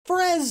For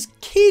as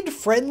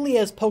kid-friendly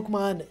as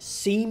Pokemon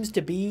seems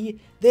to be,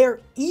 their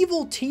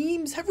evil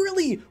teams have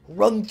really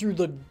run through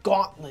the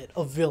gauntlet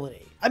of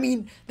villainy. I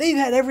mean, they've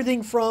had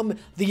everything from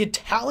the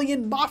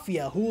Italian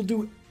Mafia, who will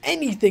do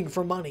anything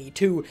for money,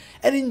 to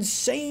an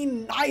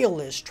insane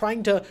nihilist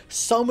trying to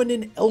summon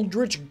an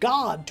eldritch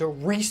god to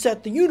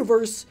reset the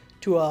universe,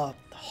 to a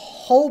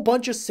whole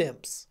bunch of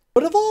simps.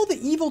 But of all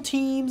the evil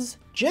teams,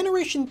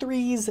 Generation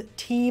 3's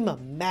Team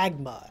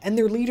Magma and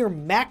their leader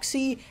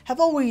Maxie have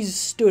always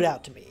stood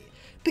out to me.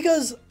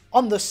 Because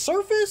on the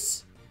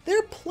surface,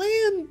 their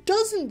plan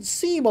doesn't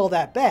seem all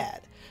that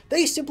bad.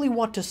 They simply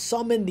want to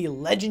summon the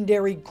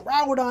legendary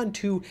Groudon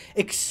to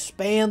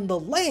expand the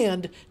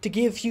land to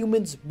give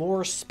humans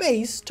more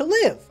space to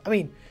live. I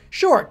mean,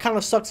 sure, it kind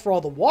of sucks for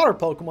all the water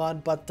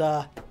Pokemon,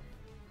 but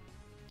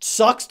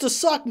sucks to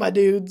suck, my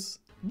dudes.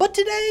 But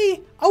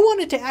today, I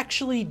wanted to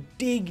actually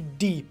dig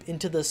deep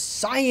into the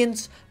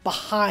science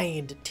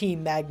behind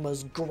Team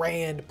Magma's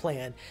grand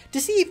plan to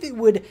see if it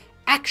would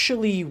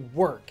actually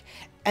work,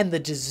 and the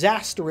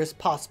disastrous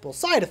possible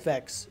side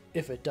effects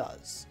if it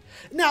does.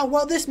 Now,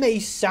 while this may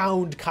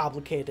sound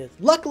complicated,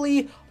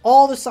 luckily,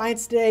 all the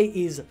science today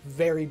is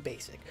very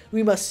basic.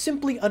 We must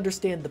simply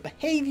understand the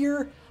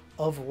behavior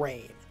of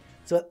rain.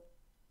 So,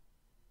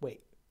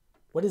 wait,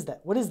 what is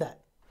that? What is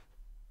that?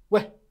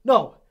 Wait,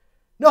 no,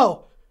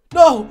 no,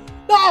 no,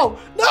 no,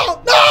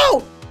 no,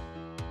 no!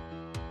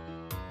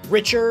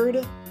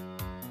 Richard,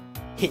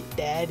 hit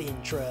that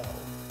intro.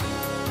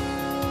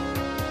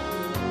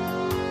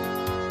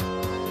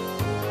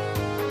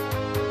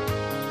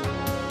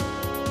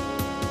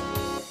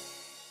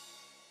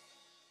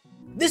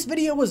 This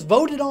video was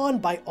voted on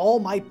by all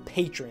my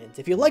patrons.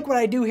 If you like what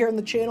I do here on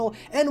the channel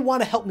and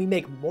want to help me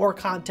make more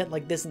content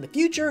like this in the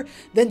future,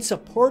 then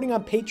supporting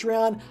on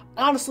Patreon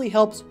honestly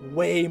helps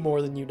way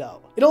more than you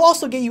know. It'll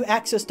also get you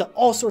access to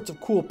all sorts of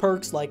cool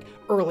perks like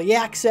early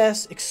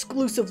access,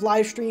 exclusive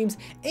live streams,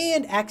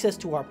 and access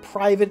to our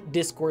private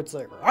Discord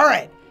server.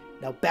 Alright,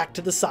 now back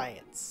to the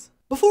science.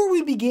 Before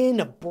we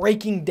begin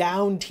breaking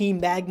down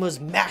Team Magma's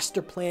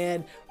master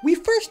plan, we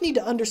first need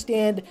to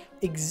understand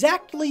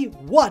exactly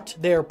what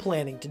they're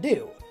planning to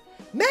do.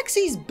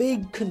 Maxie's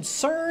big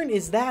concern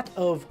is that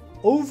of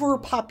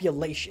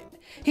overpopulation.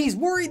 He's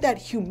worried that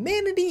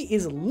humanity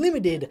is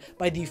limited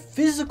by the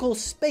physical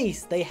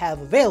space they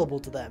have available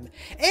to them,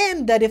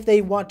 and that if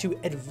they want to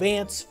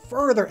advance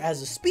further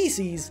as a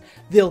species,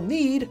 they'll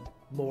need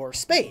more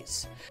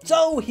space.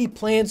 So he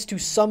plans to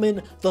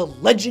summon the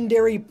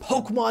legendary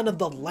Pokemon of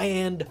the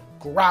land,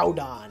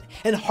 Groudon,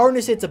 and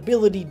harness its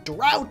ability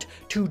Drought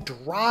to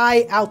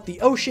dry out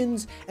the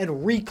oceans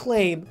and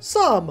reclaim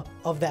some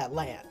of that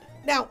land.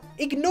 Now,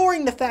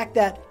 ignoring the fact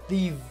that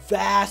the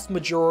vast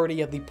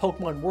majority of the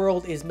Pokemon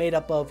world is made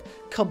up of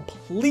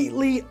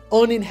completely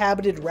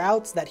uninhabited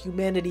routes that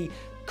humanity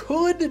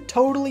could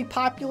totally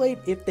populate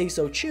if they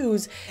so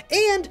choose,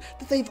 and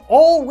that they've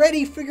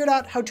already figured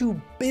out how to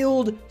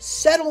build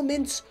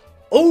settlements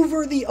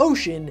over the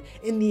ocean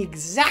in the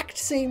exact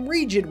same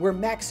region where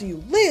Maxie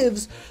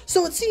lives,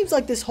 so it seems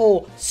like this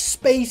whole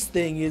space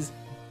thing is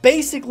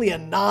basically a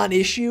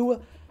non-issue.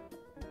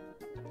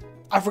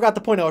 I forgot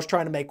the point I was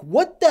trying to make.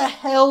 What the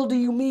hell do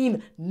you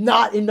mean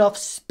not enough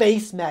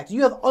space, Max?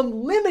 You have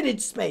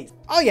unlimited space.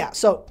 Oh yeah,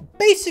 so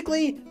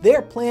basically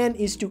their plan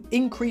is to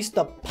increase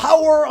the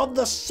power of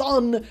the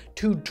sun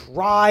to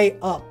dry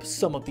up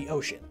some of the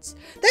oceans.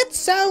 That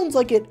sounds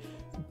like it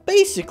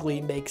basically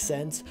makes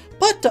sense,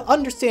 but to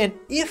understand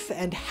if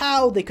and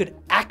how they could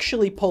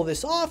actually pull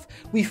this off,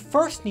 we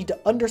first need to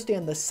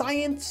understand the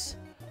science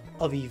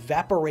of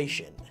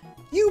evaporation.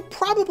 You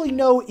probably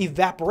know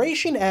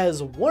evaporation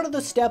as one of the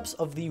steps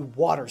of the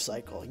water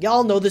cycle.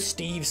 Y'all know the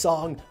Steve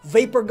song,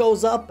 vapor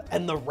goes up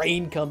and the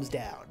rain comes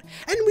down.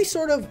 And we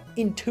sort of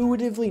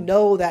intuitively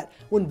know that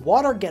when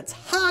water gets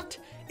hot,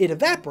 it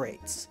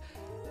evaporates.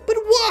 But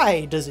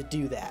why does it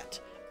do that?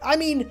 I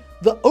mean,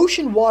 the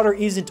ocean water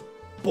isn't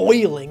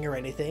boiling or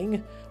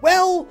anything.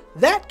 Well,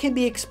 that can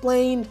be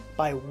explained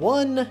by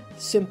one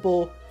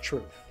simple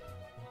truth.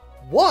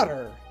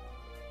 Water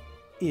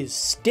is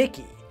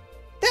sticky.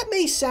 That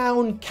may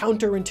sound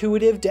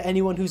counterintuitive to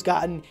anyone who's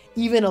gotten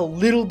even a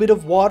little bit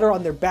of water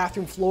on their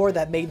bathroom floor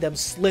that made them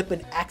slip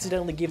and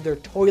accidentally give their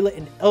toilet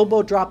an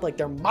elbow drop like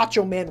their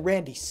Macho Man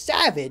Randy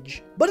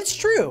Savage, but it's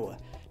true.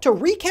 To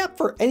recap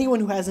for anyone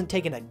who hasn't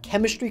taken a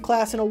chemistry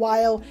class in a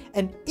while,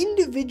 an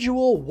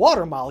individual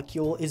water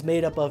molecule is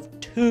made up of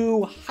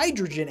 2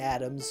 hydrogen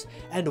atoms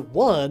and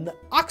 1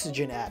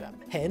 oxygen atom,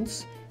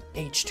 hence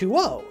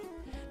H2O.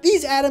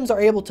 These atoms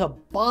are able to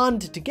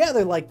bond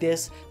together like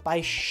this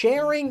by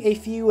sharing a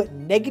few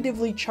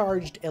negatively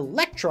charged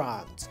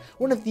electrons,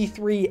 one of the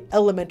 3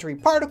 elementary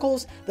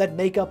particles that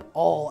make up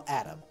all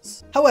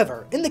atoms.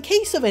 However, in the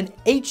case of an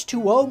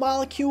H2O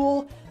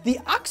molecule, the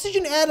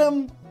oxygen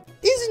atom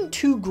isn't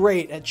too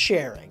great at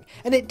sharing,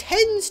 and it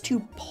tends to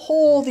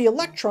pull the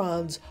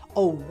electrons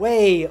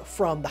away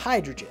from the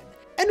hydrogen.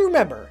 And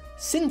remember,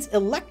 Since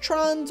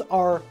electrons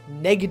are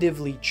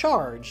negatively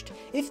charged,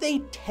 if they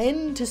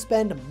tend to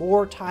spend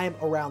more time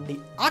around the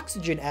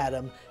oxygen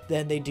atom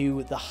than they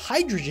do the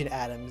hydrogen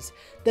atoms,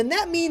 then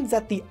that means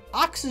that the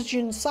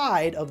oxygen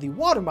side of the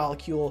water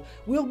molecule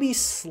will be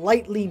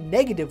slightly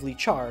negatively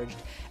charged,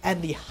 and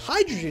the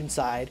hydrogen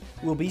side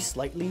will be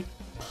slightly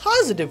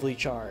positively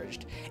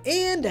charged.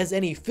 And as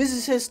any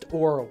physicist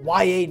or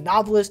YA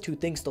novelist who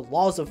thinks the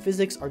laws of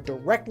physics are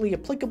directly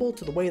applicable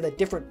to the way that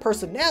different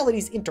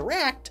personalities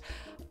interact,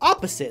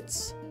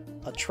 opposites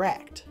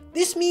attract.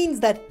 This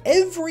means that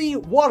every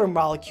water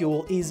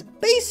molecule is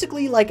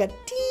basically like a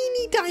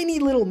teeny tiny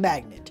little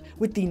magnet,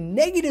 with the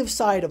negative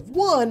side of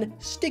one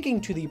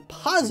sticking to the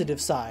positive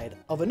side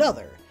of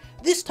another.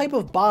 This type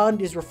of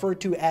bond is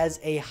referred to as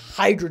a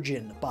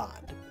hydrogen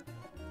bond,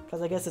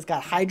 because I guess it's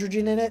got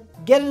hydrogen in it.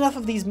 Get enough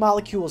of these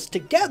molecules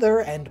together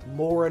and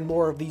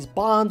more of these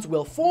bonds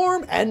will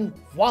form, and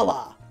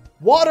voila!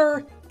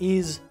 Water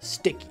is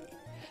sticky.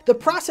 The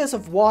process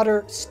of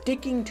water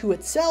sticking to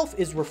itself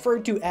is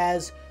referred to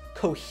as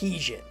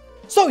cohesion.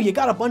 So you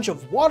got a bunch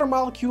of water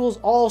molecules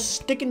all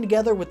sticking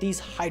together with these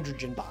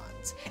hydrogen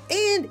bonds.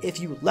 And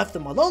if you left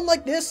them alone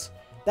like this,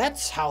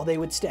 that's how they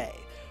would stay.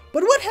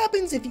 But what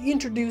happens if you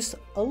introduce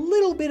a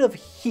little bit of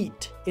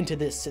heat into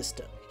this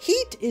system?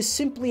 Heat is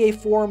simply a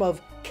form of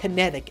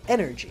kinetic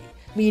energy,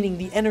 meaning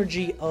the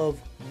energy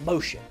of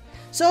motion.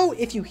 So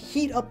if you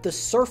heat up the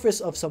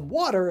surface of some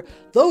water,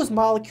 those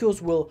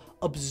molecules will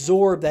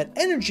absorb that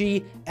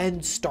energy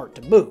and start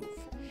to move.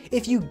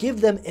 If you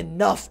give them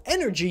enough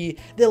energy,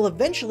 they'll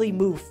eventually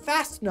move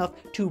fast enough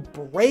to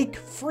break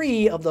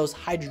free of those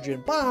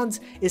hydrogen bonds,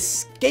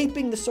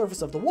 escaping the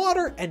surface of the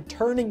water and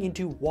turning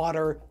into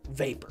water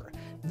vapor.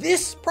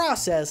 This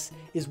process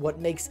is what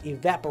makes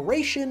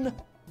evaporation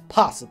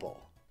possible.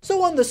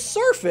 So on the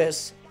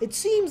surface, it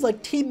seems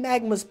like Team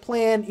Magma's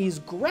plan is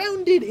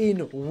grounded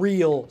in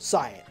real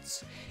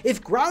science.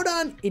 If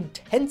Groudon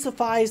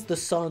intensifies the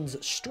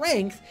sun's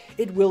strength,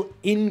 it will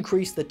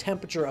increase the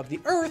temperature of the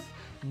Earth,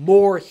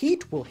 more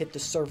heat will hit the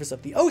surface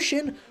of the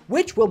ocean,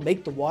 which will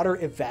make the water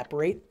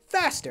evaporate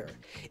faster.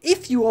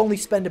 If you only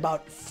spend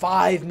about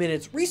 5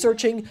 minutes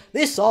researching,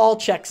 this all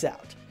checks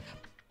out.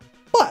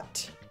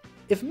 But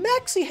if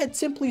Maxie had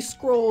simply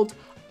scrolled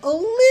a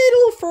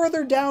little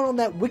further down on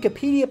that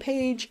Wikipedia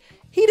page,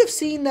 he'd have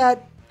seen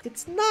that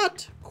it's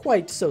not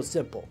quite so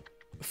simple.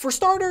 For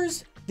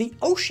starters, the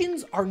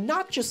oceans are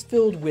not just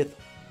filled with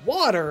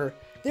water,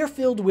 they're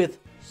filled with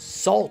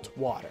salt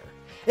water.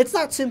 It's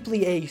not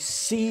simply a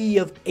sea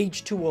of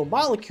H2O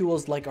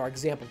molecules like our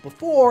example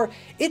before,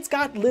 it's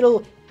got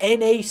little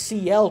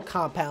NaCl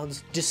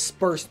compounds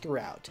dispersed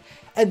throughout.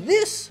 And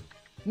this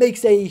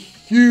makes a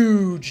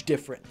huge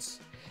difference.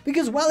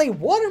 Because while a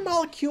water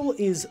molecule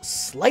is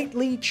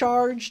slightly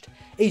charged,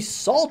 a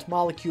salt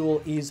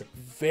molecule is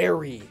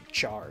very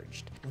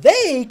charged.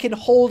 They can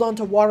hold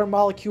onto water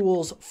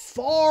molecules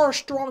far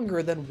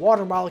stronger than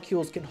water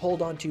molecules can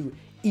hold onto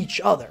each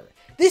other.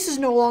 This is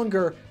no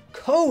longer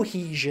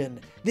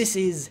cohesion, this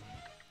is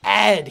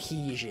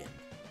adhesion.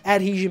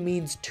 Adhesion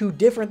means two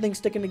different things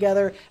sticking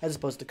together, as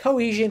opposed to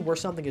cohesion, where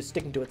something is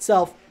sticking to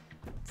itself.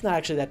 It's not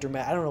actually that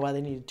dramatic. I don't know why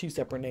they needed two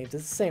separate names.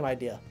 It's the same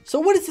idea.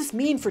 So what does this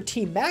mean for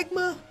Team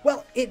Magma?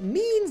 Well, it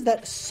means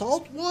that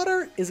salt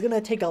water is going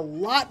to take a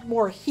lot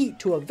more heat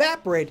to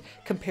evaporate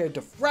compared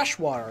to fresh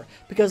water,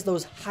 because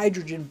those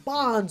hydrogen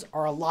bonds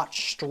are a lot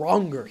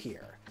stronger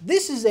here.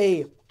 This is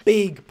a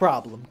big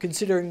problem,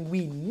 considering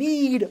we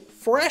need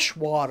fresh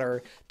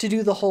water to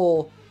do the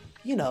whole,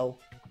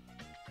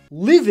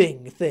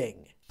 living thing.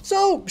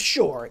 So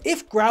sure,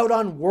 if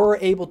Groudon were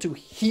able to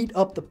heat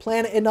up the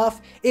planet enough,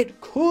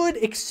 it could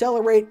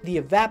accelerate the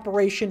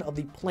evaporation of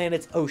the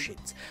planet's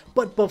oceans.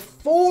 But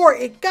before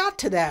it got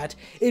to that,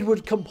 it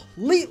would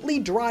completely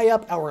dry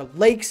up our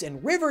lakes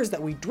and rivers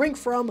that we drink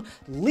from,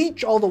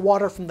 leach all the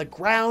water from the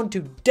ground to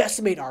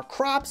decimate our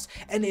crops,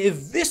 and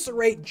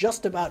eviscerate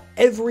just about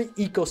every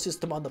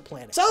ecosystem on the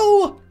planet.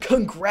 So,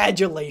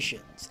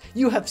 congratulations!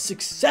 You have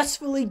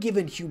successfully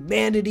given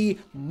humanity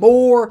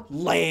more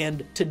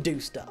land to do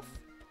stuff.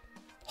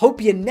 Hope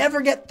you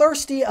never get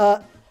thirsty,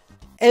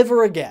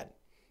 ever again.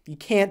 You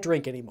can't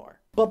drink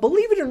anymore. But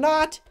believe it or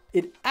not,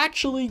 it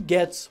actually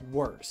gets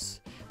worse.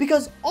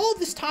 Because all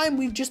this time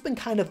we've just been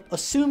kind of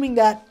assuming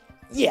that,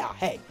 yeah,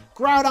 hey,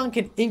 Groudon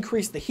can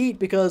increase the heat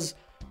because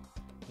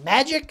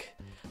magic?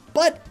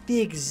 But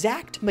the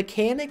exact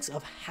mechanics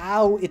of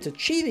how it's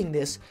achieving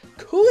this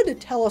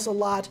could tell us a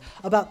lot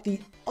about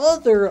the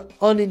other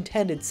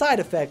unintended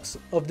side effects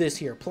of this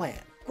here plan.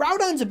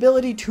 Groudon's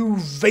ability to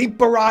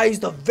vaporize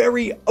the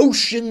very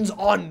oceans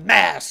en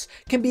masse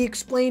can be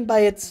explained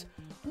by its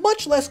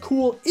much less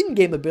cool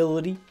in-game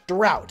ability,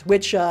 Drought,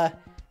 which,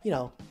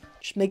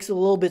 just makes it a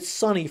little bit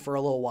sunny for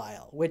a little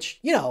while, which,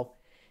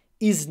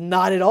 is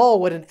not at all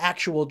what an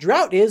actual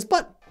drought is,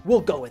 but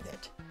we'll go with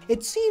it.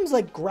 It seems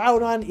like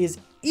Groudon is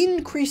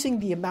increasing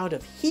the amount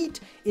of heat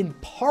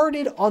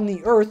imparted on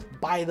the Earth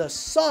by the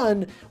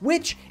sun,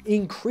 which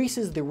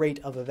increases the rate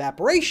of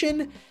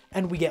evaporation,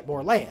 and we get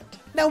more land.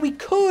 Now we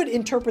could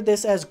interpret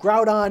this as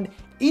Groudon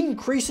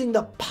increasing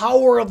the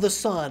power of the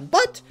sun,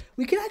 but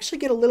we can actually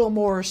get a little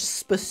more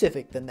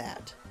specific than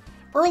that.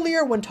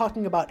 Earlier, when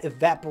talking about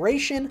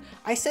evaporation,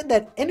 I said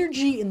that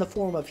energy in the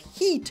form of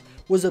heat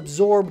was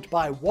absorbed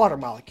by water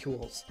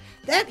molecules.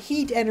 That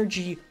heat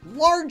energy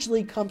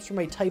largely comes from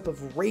a type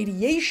of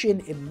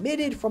radiation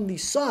emitted from the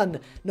sun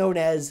known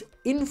as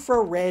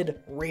infrared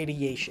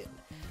radiation.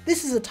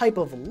 This is a type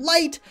of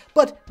light,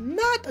 but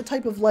not a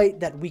type of light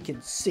that we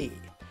can see.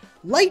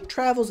 Light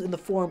travels in the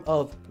form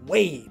of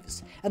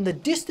waves, and the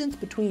distance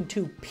between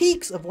two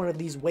peaks of one of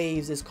these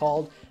waves is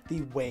called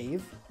the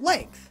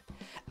wavelength.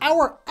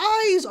 Our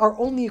eyes are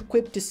only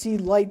equipped to see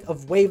light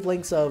of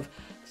wavelengths of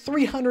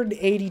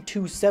 380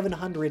 to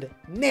 700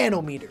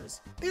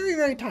 nanometers, very,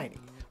 very tiny,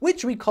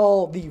 which we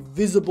call the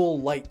visible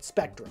light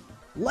spectrum.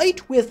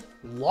 Light with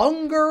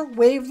longer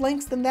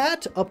wavelengths than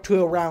that, up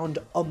to around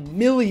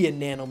 1,000,000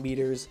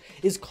 nanometers,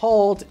 is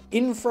called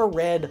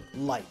infrared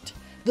light.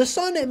 The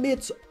sun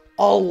emits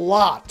a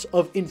lot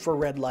of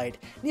infrared light,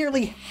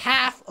 nearly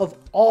half of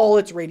all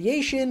its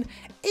radiation,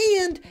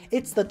 and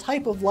it's the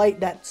type of light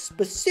that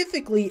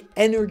specifically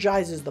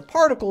energizes the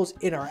particles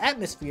in our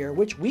atmosphere,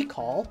 which we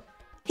call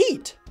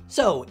heat.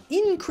 So,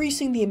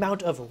 increasing the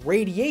amount of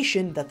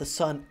radiation that the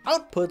sun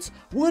outputs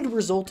would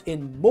result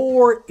in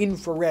more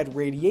infrared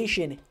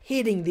radiation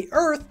hitting the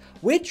Earth,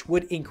 which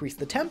would increase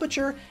the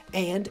temperature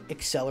and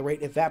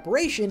accelerate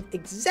evaporation,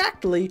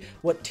 exactly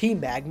what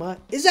Team Magma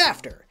is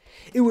after.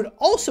 It would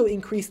also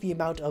increase the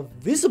amount of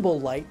visible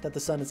light that the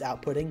sun is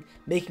outputting,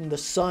 making the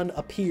sun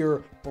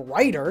appear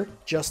brighter,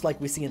 just like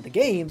we see in the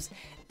games,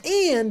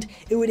 and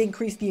it would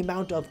increase the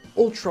amount of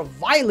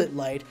ultraviolet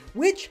light,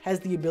 which has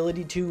the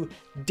ability to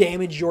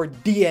damage your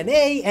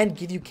DNA and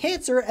give you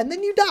cancer, and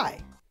then you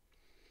die.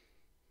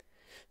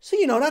 So,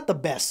 not the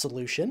best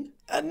solution.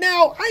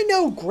 Now, I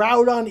know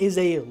Groudon is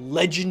a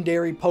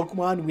legendary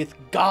Pokemon with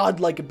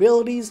godlike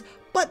abilities,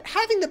 but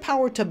having the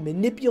power to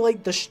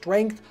manipulate the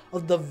strength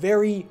of the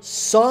very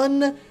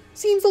sun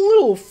seems a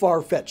little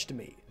far-fetched to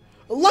me.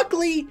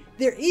 Luckily,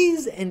 there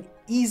is an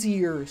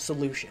easier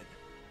solution.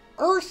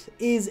 Earth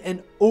is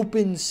an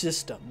open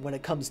system when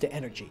it comes to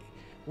energy.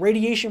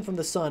 Radiation from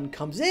the sun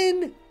comes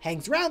in,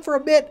 hangs around for a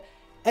bit,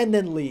 and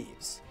then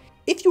leaves.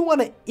 If you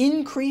want to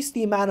increase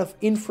the amount of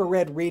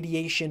infrared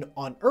radiation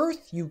on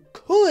Earth, you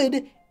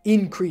could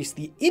increase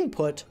the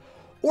input,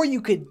 or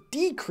you could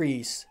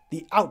decrease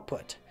the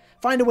output.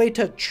 Find a way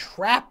to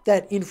trap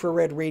that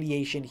infrared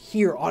radiation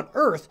here on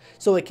Earth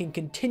so it can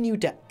continue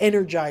to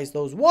energize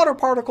those water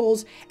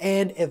particles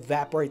and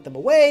evaporate them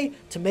away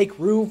to make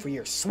room for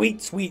your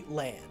sweet, sweet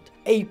land.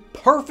 A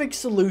perfect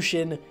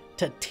solution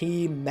to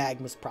Team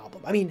Magma's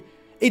problem. I mean,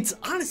 it's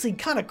honestly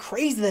kind of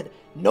crazy that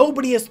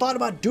nobody has thought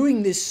about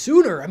doing this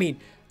sooner. I mean,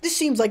 this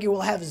seems like it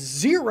will have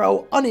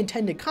zero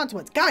unintended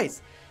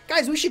consequences.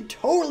 Guys, we should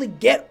totally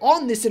get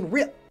on this in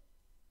real...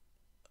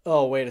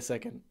 Oh, wait a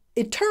second.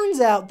 It turns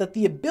out that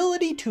the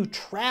ability to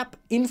trap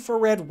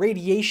infrared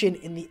radiation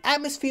in the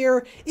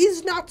atmosphere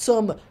is not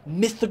some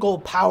mythical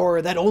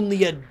power that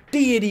only a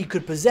deity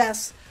could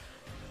possess.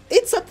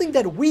 It's something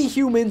that we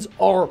humans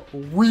are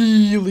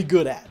really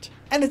good at.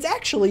 And it's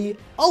actually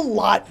a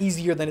lot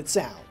easier than it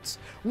sounds.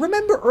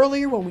 Remember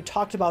earlier when we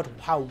talked about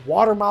how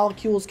water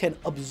molecules can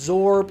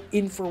absorb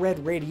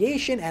infrared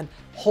radiation and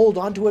hold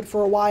onto it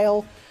for a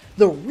while?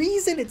 The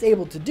reason it's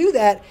able to do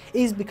that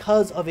is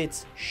because of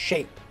its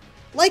shape.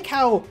 Like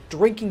how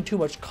drinking too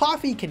much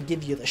coffee can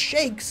give you the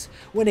shakes,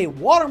 when a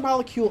water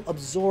molecule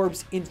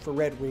absorbs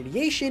infrared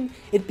radiation,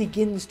 it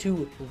begins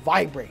to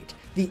vibrate.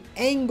 The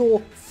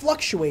angle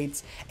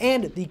fluctuates,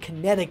 and the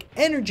kinetic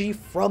energy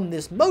from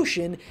this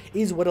motion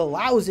is what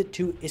allows it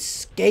to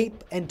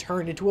escape and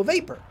turn into a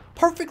vapor.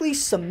 Perfectly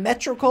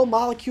symmetrical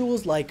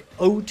molecules like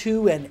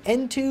O2 and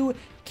N2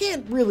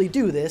 can't really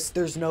do this,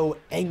 there's no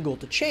angle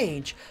to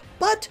change,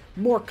 but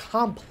more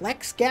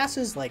complex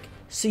gases like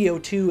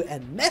CO2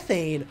 and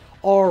methane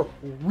are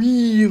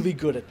really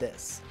good at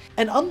this.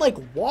 And unlike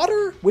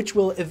water, which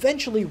will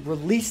eventually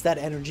release that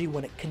energy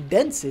when it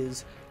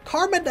condenses,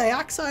 carbon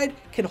dioxide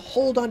can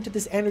hold onto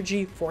this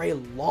energy for a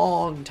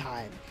long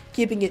time,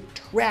 keeping it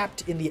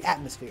trapped in the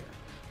atmosphere.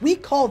 We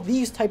call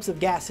these types of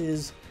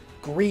gases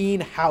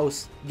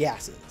greenhouse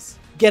gases.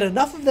 Get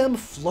enough of them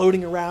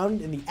floating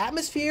around in the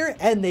atmosphere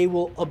and they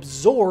will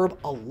absorb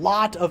a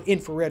lot of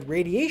infrared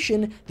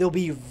radiation. They'll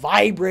be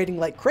vibrating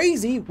like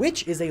crazy,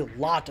 which is a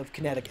lot of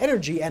kinetic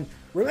energy. And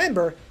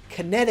remember,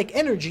 kinetic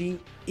energy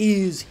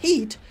is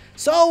heat.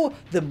 So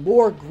the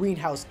more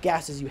greenhouse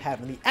gases you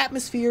have in the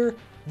atmosphere,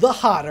 the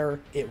hotter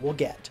it will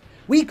get.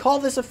 We call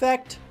this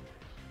effect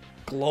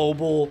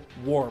global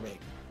warming.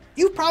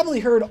 You've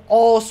probably heard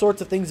all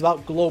sorts of things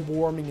about global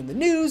warming in the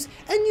news,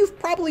 and you've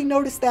probably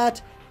noticed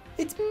that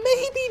it's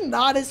maybe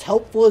not as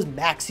helpful as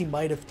Maxie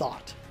might have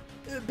thought.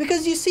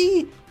 Because you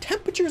see,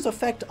 temperatures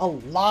affect a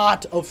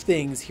lot of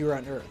things here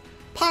on Earth.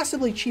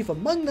 Possibly chief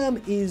among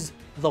them is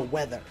the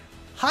weather.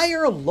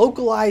 Higher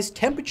localized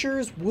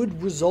temperatures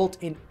would result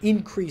in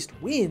increased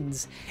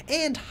winds,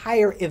 and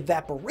higher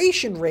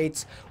evaporation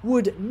rates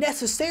would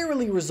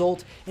necessarily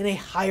result in a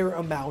higher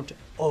amount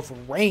of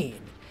rain.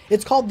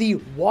 It's called the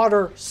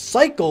water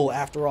cycle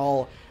after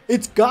all.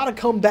 It's gotta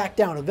come back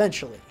down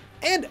eventually.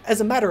 And as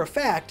a matter of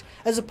fact,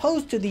 as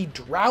opposed to the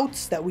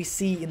droughts that we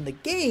see in the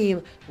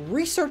game,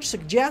 research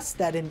suggests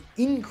that an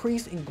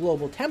increase in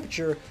global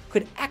temperature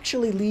could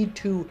actually lead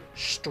to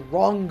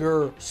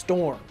stronger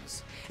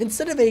storms.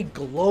 Instead of a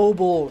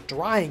global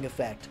drying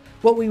effect,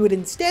 what we would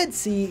instead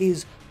see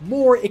is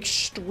more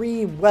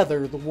extreme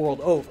weather the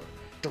world over.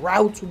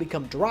 Droughts will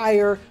become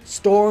drier,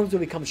 storms will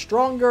become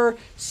stronger,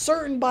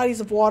 certain bodies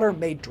of water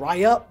may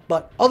dry up,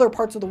 but other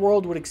parts of the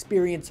world would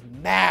experience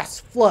mass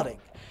flooding.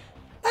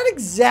 Not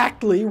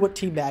exactly what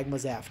Team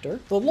Magma's after.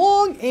 The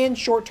long and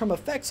short-term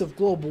effects of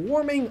global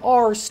warming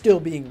are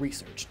still being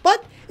researched,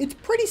 but it's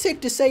pretty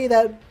safe to say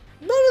that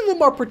none of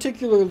them are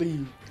particularly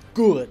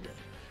good.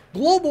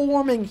 Global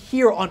warming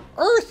here on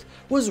Earth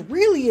was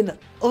really an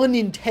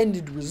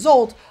unintended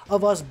result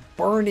of us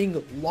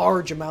burning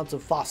large amounts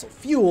of fossil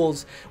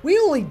fuels. We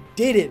only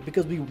did it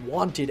because we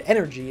wanted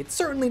energy. It's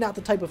certainly not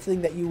the type of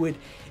thing that you would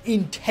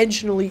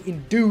intentionally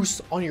induce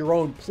on your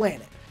own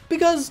planet.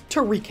 Because,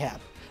 to recap,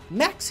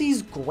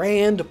 Maxi's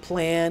grand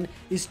plan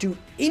is to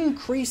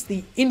increase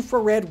the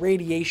infrared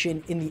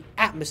radiation in the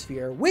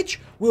atmosphere, which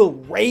will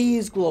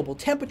raise global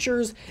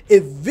temperatures,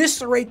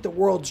 eviscerate the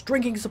world's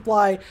drinking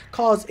supply,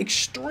 cause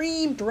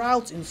extreme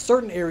droughts in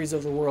certain areas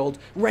of the world,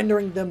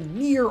 rendering them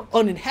near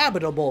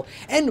uninhabitable,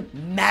 and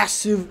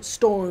massive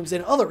storms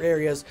in other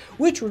areas,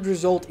 which would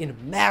result in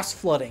mass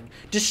flooding,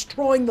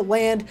 destroying the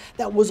land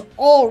that was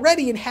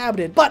already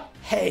inhabited. But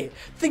hey,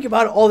 think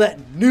about all that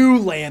new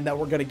land that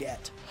we're gonna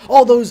get.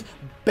 All those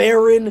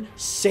barren,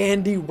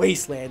 sandy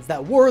wastelands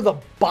that were the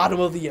bottom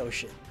of the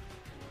ocean.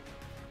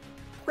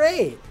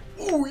 Great.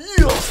 Oh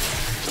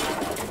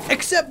yeah!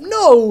 Except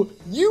no,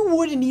 you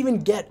wouldn't even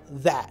get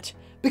that.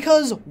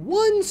 Because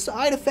one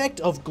side effect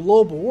of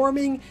global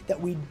warming that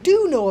we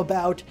do know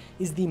about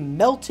is the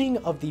melting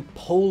of the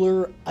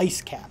polar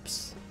ice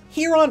caps.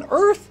 Here on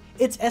Earth,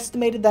 it's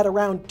estimated that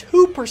around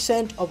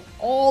 2% of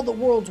all the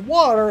world's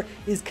water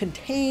is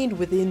contained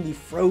within the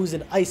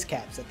frozen ice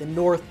caps at the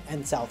North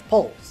and South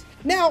Poles.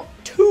 Now,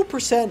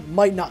 2%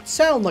 might not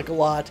sound like a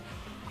lot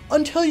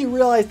until you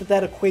realize that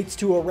that equates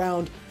to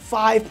around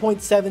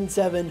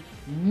 5.77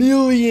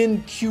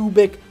 million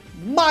cubic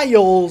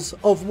miles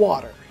of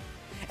water.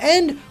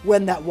 And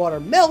when that water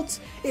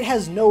melts, it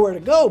has nowhere to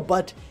go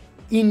but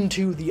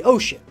into the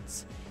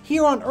oceans.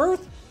 Here on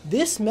Earth,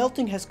 this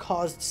melting has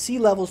caused sea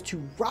levels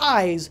to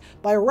rise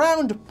by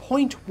around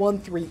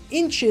 0.13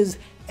 inches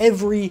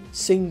every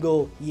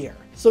single year.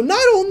 So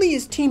not only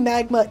is Team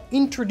Magma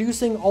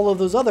introducing all of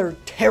those other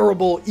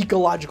terrible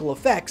ecological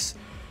effects,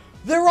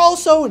 they're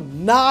also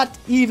not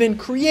even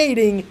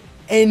creating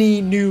any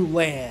new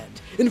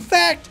land. In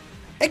fact,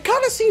 it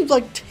kind of seems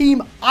like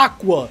Team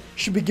Aqua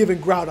should be giving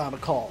Groudon a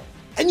call.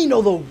 And you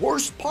know the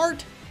worst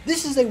part?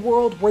 This is a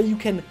world where you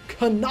can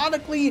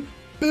canonically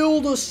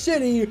build a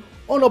city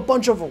on a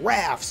bunch of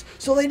rafts,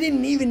 so they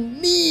didn't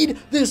even need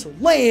this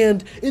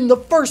land in the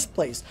first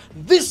place.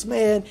 This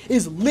man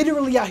is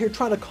literally out here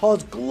trying to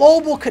cause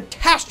global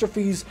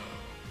catastrophes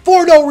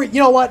for no reason.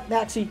 You know what,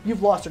 Maxie?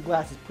 You've lost your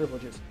glasses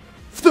privileges.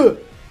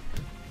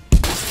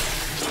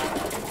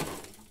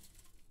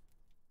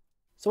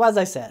 So as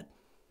I said,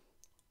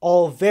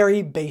 all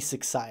very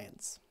basic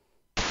science.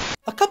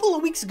 A couple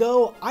of weeks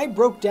ago, I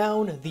broke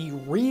down the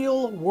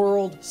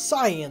real-world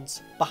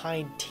science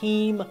behind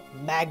Team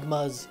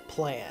Magma's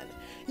plan.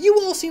 You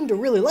all seemed to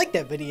really like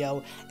that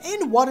video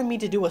and wanted me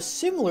to do a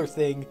similar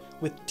thing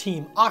with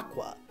Team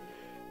Aqua.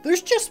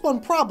 There's just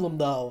one problem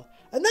though,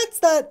 and that's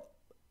that,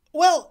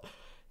 well,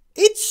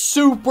 it's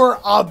super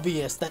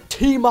obvious that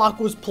Team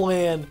Aqua's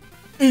plan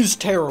is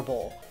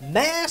terrible.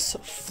 Mass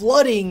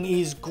flooding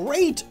is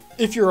great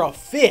if you're a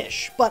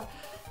fish, but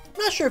I'm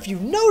not sure if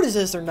you've noticed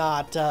this or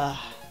not,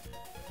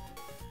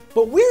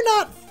 but we're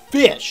not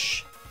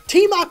fish.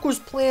 Team Aqua's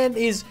plan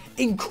is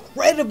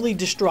incredibly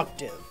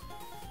destructive.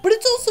 But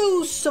it's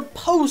also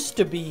supposed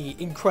to be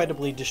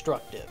incredibly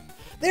destructive.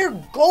 Their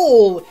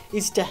goal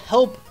is to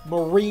help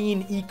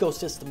marine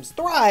ecosystems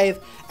thrive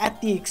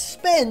at the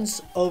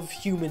expense of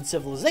human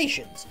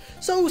civilizations.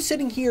 So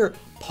sitting here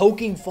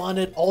poking fun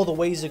at all the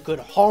ways it could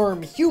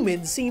harm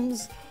humans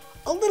seems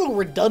a little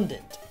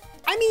redundant.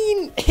 I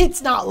mean,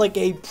 it's not like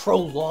a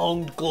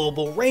prolonged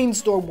global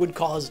rainstorm would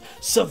cause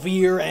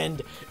severe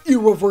and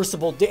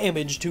irreversible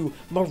damage to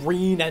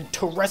marine and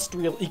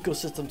terrestrial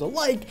ecosystems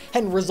alike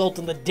and result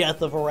in the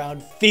death of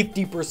around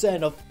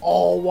 50% of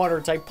all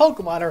water-type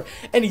Pokemon or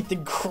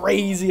anything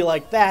crazy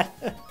like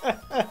that.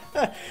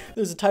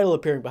 There's a title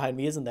appearing behind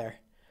me, isn't there?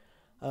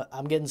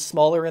 I'm getting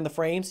smaller in the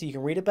frame so you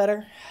can read it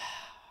better.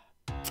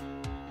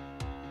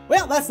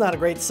 Well, that's not a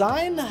great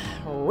sign.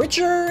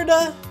 Richard,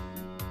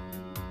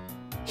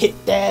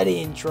 hit that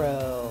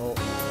intro.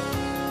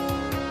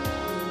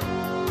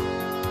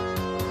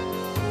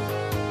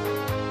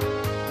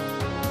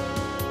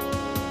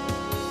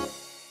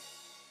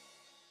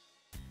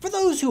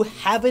 those who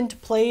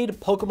haven't played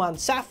Pokemon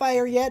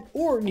Sapphire yet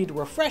or need a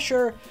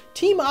refresher,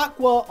 Team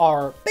Aqua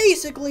are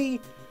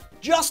basically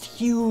just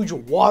huge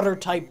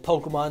water-type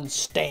Pokemon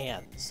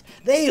stans.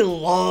 They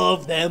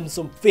love them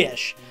some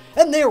fish,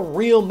 and they're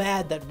real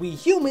mad that we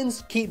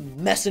humans keep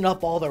messing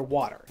up all their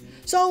water.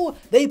 So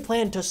they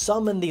plan to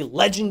summon the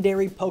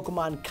legendary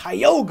Pokemon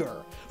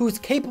Kyogre, who's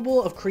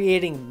capable of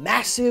creating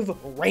massive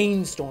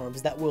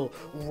rainstorms that will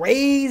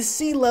raise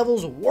sea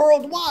levels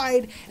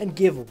worldwide and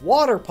give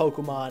water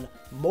Pokemon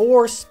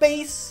more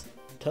space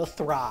to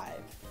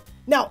thrive.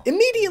 Now,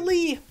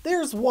 immediately,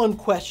 there's one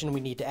question we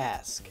need to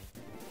ask.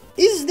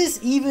 Is this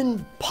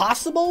even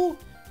possible?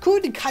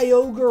 Could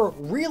Kyogre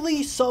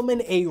really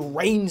summon a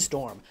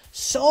rainstorm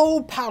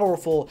so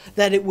powerful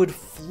that it would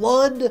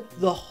flood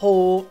the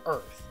whole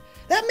Earth?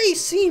 That may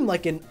seem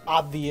like an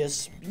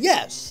obvious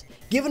yes.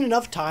 Given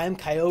enough time,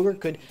 Kyogre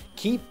could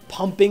keep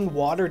pumping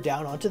water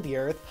down onto the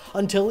Earth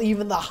until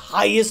even the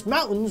highest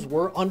mountains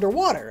were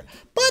underwater.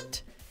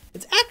 But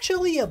it's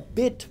actually a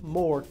bit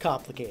more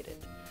complicated.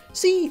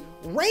 See,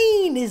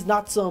 rain is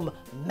not some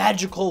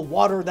magical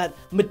water that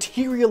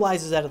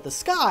materializes out of the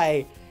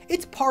sky.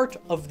 It's part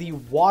of the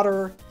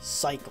water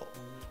cycle.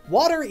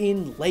 Water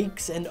in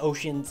lakes and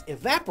oceans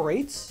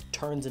evaporates,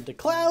 turns into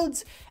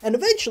clouds, and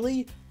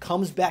eventually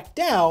comes back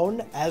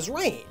down as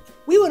rain.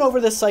 We went over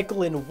this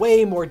cycle in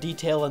way more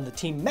detail in the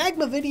Team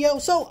Magma video,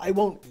 so I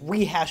won't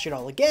rehash it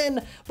all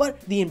again,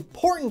 but the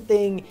important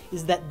thing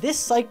is that this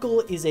cycle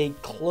is a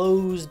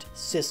closed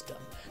system.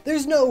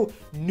 There's no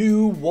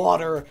new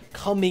water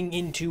coming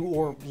into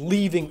or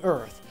leaving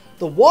Earth.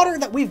 The water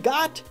that we've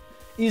got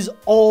is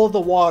all the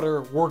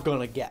water we're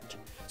gonna get.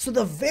 So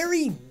the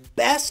very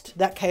best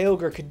that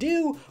Kyogre could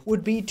do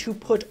would be to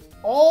put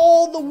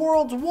all the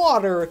world's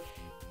water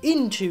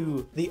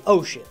into the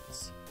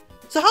oceans.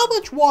 So how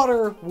much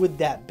water would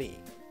that be?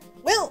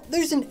 Well,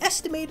 there's an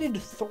estimated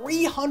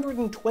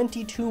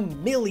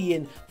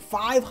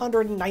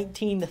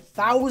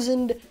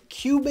 322,519,000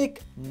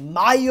 cubic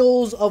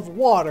miles of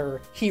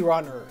water here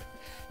on Earth.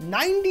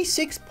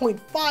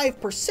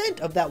 96.5%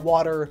 of that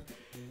water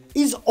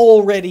is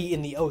already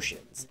in the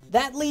oceans.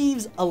 That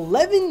leaves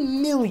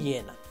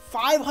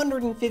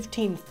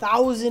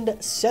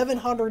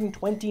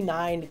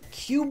 11,515,729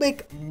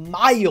 cubic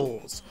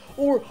miles,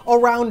 or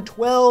around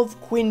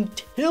 12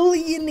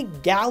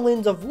 quintillion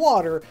gallons of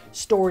water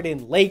stored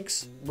in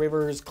lakes,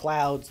 rivers,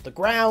 clouds, the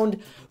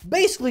ground,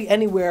 basically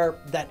anywhere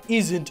that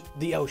isn't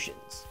the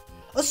oceans.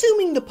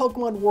 Assuming the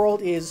Pokemon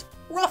world is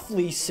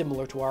roughly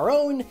similar to our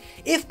own,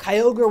 if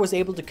Kyogre was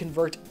able to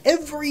convert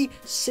every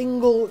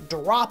single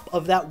drop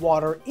of that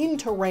water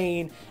into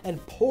rain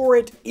and pour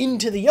it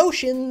into the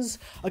oceans,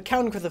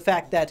 accounting for the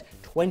fact that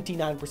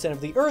 29%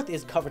 of the Earth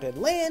is covered in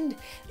land,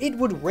 it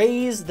would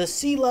raise the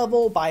sea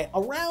level by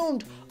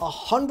around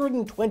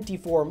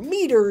 124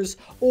 meters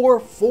or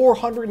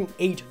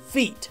 408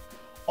 feet,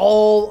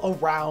 all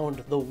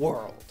around the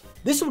world.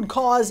 This would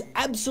cause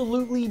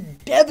absolutely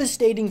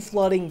devastating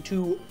flooding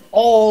to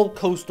all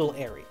coastal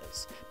areas.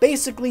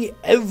 Basically,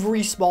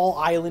 every small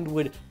island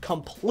would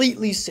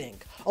completely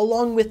sink,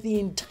 along with the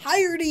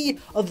entirety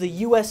of the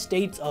US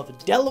states of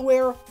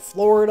Delaware,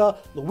 Florida,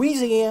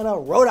 Louisiana,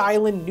 Rhode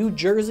Island, New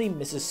Jersey,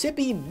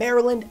 Mississippi,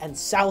 Maryland, and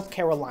South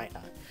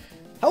Carolina.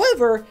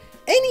 However,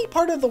 any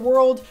part of the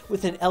world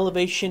with an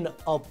elevation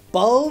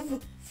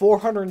above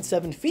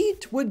 407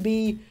 feet would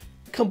be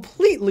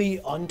completely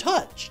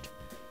untouched.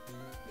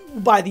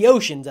 By the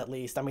oceans, at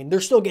least. I mean,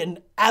 they're still getting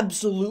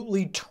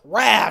absolutely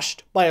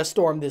trashed by a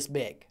storm this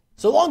big.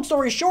 So long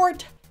story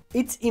short,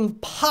 it's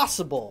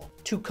impossible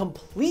to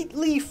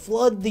completely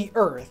flood the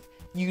Earth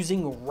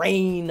using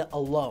rain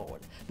alone.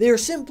 There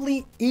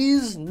simply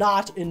is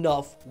not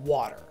enough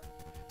water.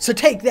 So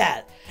take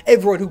that,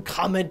 everyone who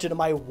commented on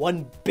my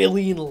 1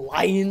 billion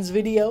lions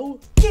video.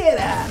 Get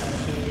out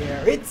of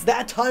here. It's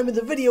that time of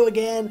the video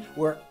again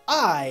where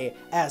I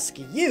ask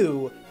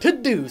you to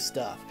do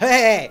stuff.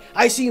 Hey,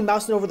 I see you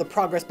mousing over the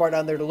progress bar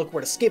down there to look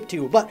where to skip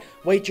to, but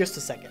wait just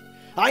a second.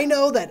 I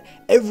know that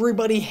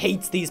everybody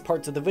hates these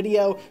parts of the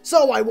video,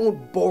 so I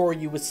won't bore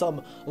you with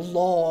some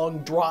long,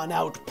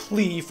 drawn-out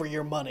plea for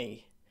your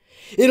money.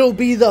 It'll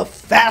be the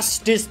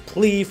fastest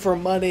plea for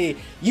money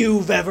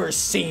you've ever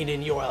seen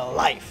in your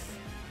life.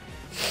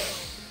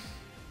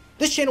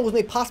 This channel was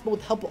made possible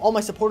with the help of all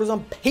my supporters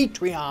on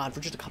Patreon.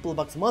 For just a couple of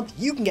bucks a month,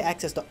 you can get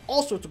access to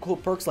all sorts of cool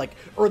perks like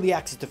early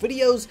access to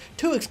videos,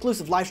 2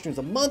 exclusive live streams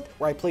a month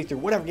where I play through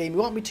whatever game you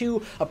want me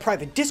to, a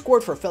private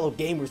Discord for fellow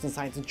gamers and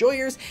science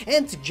enjoyers,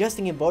 and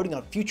suggesting and voting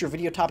on future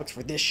video topics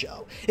for this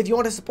show. If you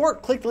want to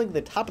support, click the link in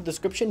the top of the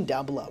description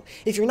down below.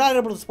 If you're not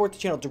able to support the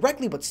channel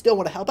directly but still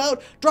want to help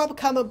out, drop a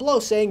comment below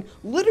saying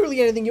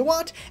literally anything you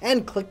want,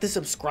 and click the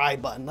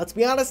subscribe button. Let's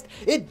be honest,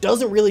 it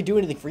doesn't really do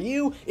anything for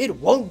you, it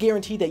won't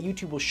guarantee that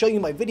YouTube will show you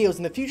my videos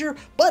in the future,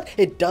 but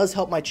it does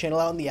help my channel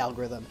out in the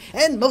algorithm.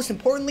 And most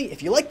importantly,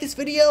 if you like this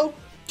video,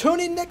 tune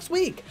in next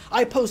week.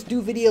 I post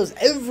new videos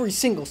every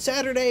single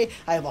Saturday.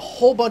 I have a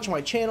whole bunch on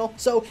my channel,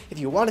 so if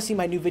you want to see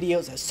my new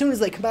videos as soon as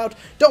they come out,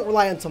 don't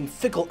rely on some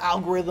fickle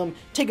algorithm.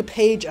 Take a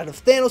page out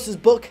of Thanos'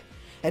 book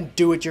and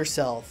do it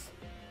yourself.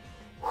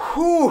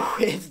 Whew,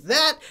 if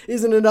that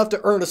isn't enough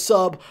to earn a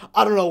sub,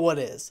 I don't know what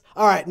is.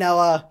 Alright,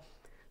 now,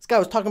 this guy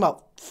was talking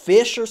about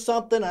fish or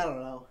something, I don't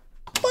know.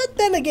 But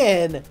then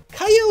again,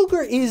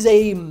 Kyogre is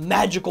a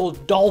magical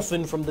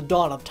dolphin from the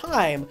dawn of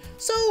time,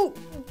 so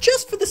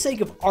just for the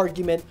sake of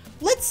argument,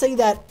 let's say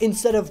that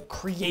instead of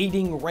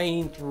creating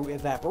rain through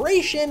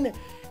evaporation,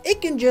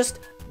 it can just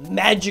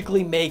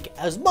magically make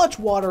as much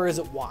water as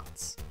it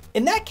wants.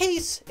 In that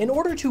case, in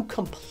order to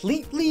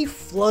completely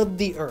flood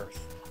the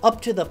Earth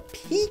up to the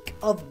peak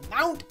of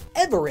Mount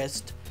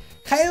Everest,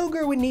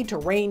 Kyogre would need to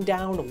rain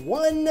down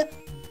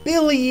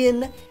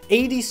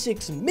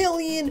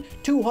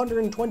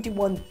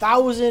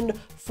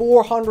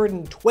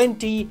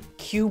 1,086,221,420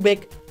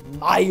 cubic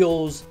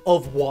miles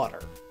of water.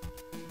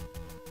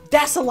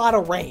 That's a lot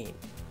of rain.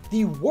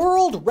 The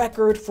world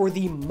record for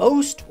the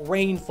most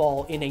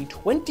rainfall in a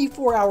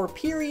 24-hour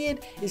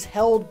period is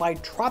held by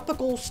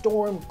Tropical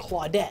Storm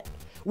Claudette,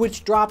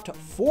 which dropped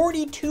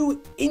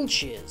 42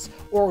 inches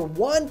or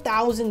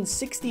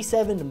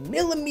 1,067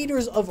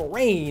 millimeters of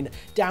rain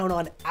down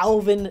on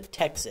Alvin,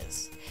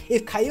 Texas.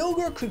 If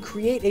Kyogre could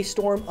create a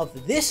storm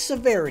of this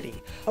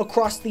severity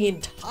across the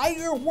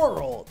entire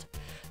world,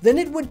 then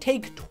it would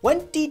take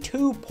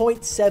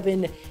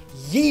 22.7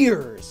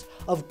 years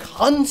of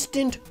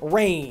constant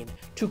rain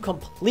to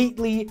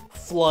completely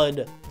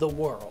flood the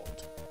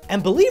world.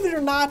 And believe it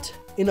or not,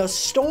 in a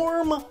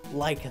storm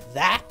like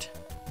that,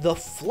 the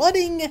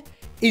flooding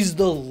is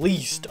the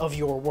least of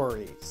your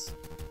worries.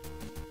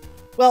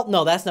 Well,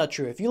 no, that's not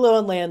true. If you live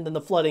on land, then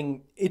the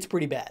flooding, it's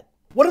pretty bad.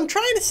 What I'm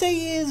trying to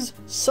say is,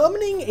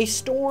 summoning a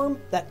storm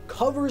that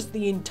covers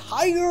the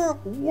entire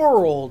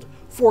world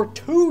for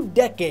 2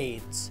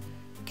 decades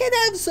can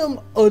have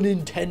some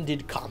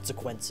unintended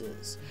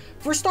consequences.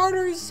 For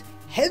starters,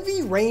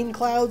 heavy rain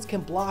clouds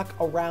can block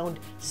around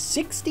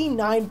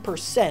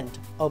 69%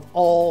 of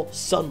all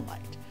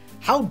sunlight.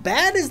 How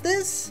bad is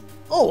this?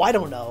 Oh, I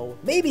don't know.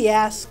 Maybe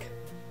ask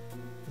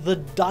the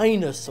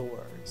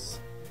dinosaurs.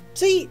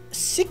 See,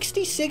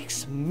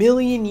 66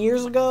 million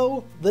years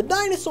ago, the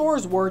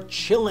dinosaurs were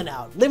chilling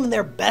out, living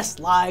their best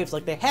lives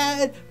like they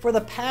had for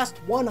the past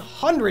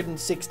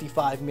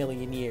 165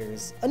 million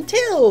years,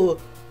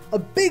 until a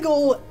big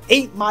ol'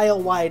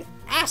 8-mile wide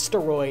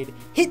asteroid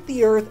hit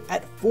the Earth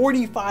at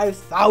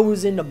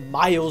 45,000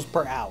 miles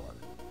per hour.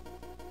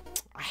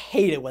 I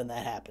hate it when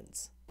that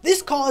happens.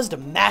 This caused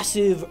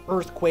massive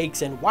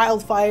earthquakes and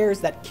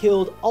wildfires that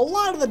killed a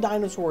lot of the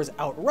dinosaurs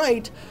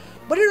outright,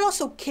 but it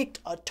also kicked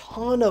a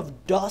ton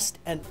of dust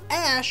and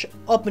ash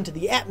up into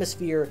the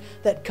atmosphere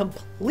that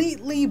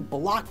completely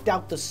blocked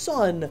out the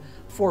sun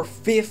for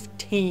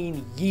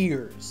 15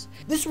 years.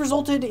 This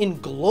resulted in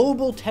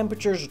global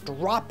temperatures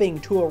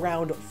dropping to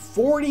around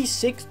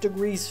 46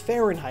 degrees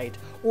Fahrenheit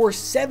or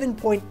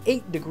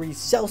 7.8 degrees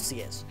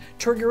Celsius,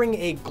 triggering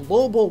a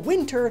global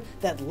winter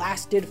that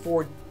lasted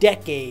for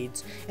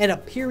decades and a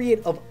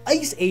period of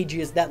ice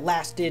ages that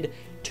lasted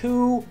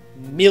 2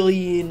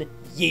 million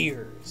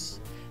years.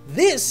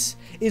 This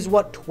is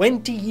what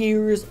 20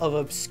 years of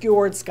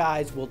obscured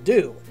skies will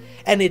do,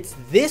 and it's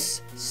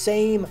this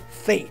same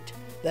fate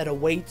that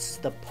awaits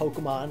the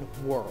Pokemon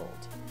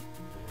world.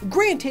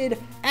 Granted,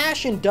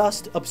 ash and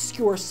dust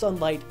obscure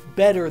sunlight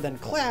better than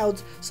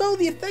clouds, so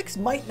the effects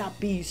might not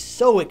be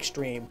so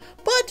extreme,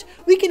 but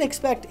we can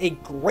expect a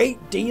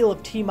great deal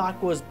of Team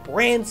Aqua's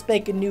brand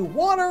spanking new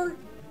water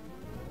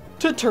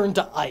to turn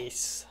to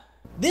ice.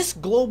 This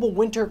global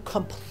winter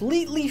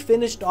completely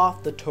finished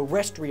off the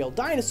terrestrial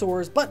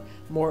dinosaurs, but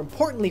more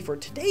importantly for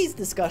today's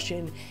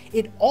discussion,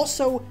 it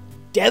also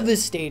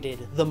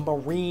devastated the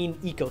marine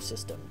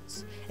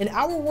ecosystems. In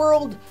our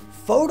world,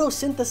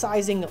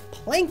 photosynthesizing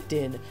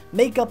plankton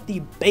make up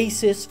the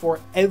basis for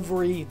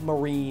every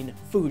marine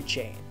food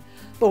chain.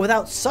 But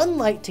without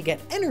sunlight to get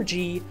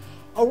energy,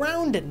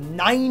 around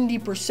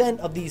 90%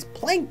 of these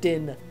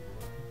plankton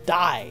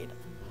died.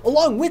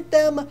 Along with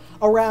them,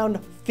 around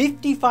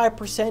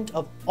 55%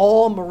 of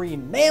all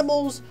marine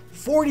mammals,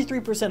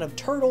 43% of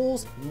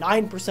turtles,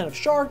 9% of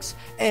sharks,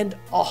 and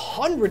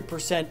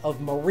 100% of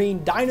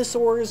marine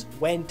dinosaurs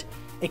went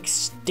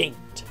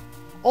extinct.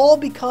 All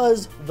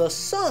because the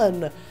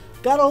sun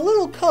got a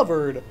little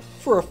covered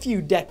for a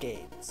few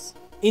decades.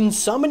 In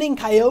summoning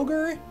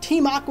Kyogre,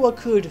 Team Aqua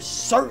could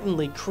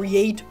certainly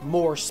create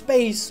more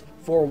space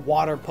for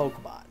water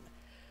Pokemon.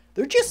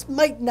 There just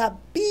might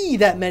not be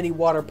that many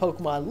water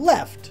Pokemon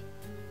left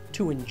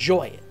to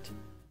enjoy it.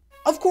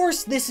 Of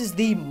course, this is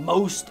the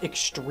most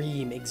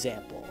extreme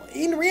example.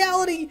 In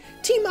reality,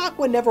 Team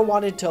Aqua never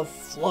wanted to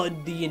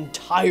flood the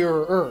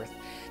entire Earth.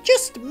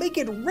 Just make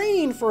it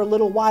rain for a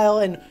little while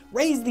and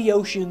raise the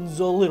oceans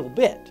a little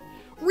bit.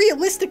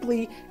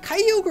 Realistically,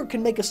 Kyogre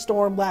can make a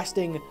storm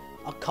lasting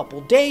a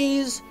couple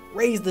days,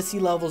 raise the sea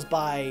levels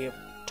by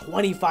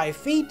 25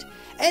 feet,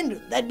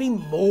 and that'd be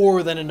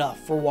more than enough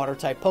for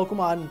water-type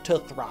Pokemon to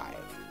thrive.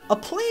 A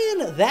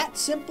plan that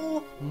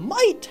simple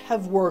might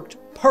have worked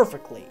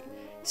perfectly,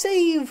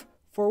 save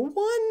for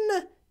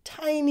one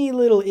tiny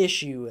little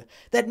issue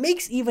that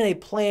makes even a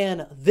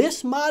plan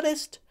this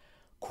modest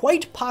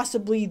quite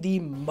possibly the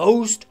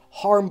most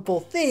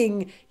harmful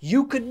thing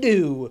you could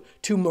do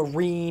to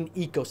marine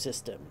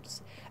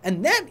ecosystems.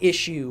 And that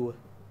issue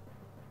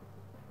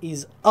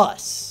is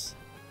us.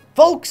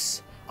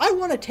 Folks, I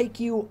want to take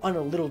you on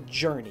a little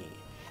journey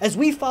as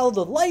we follow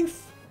the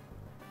life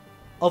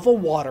of a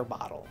water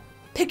bottle.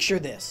 Picture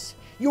this.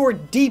 You're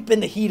deep in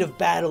the heat of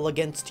battle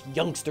against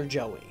youngster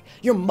Joey.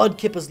 Your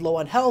mudkip is low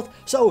on health,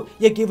 so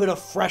you give it a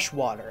fresh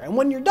water. And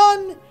when you're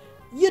done,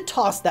 you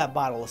toss that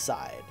bottle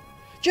aside.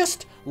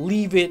 Just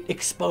leave it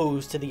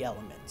exposed to the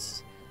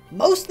elements.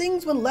 Most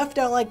things when left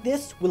out like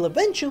this will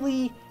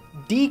eventually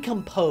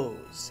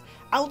decompose.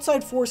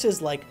 Outside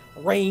forces like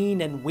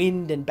rain and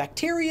wind and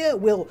bacteria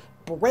will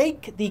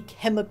break the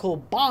chemical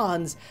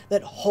bonds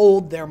that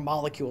hold their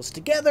molecules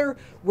together,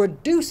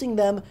 reducing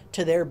them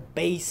to their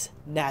base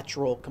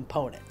natural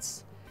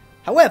components.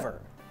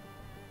 However,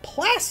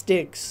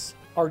 plastics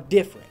are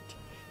different.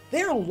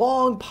 Their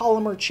long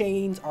polymer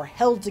chains are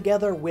held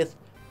together with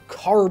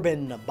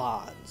carbon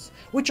bonds,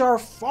 which are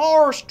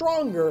far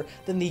stronger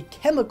than the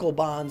chemical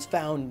bonds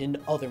found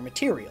in other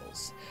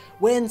materials.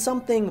 When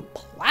something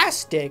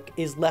plastic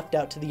is left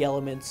out to the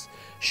elements,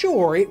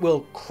 sure, it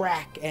will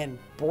crack and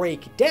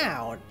break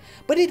down,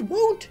 but it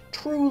won't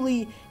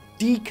truly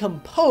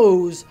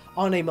decompose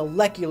on a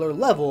molecular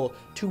level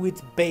to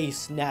its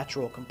base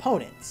natural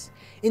components.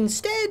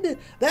 Instead,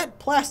 that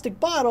plastic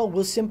bottle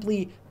will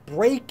simply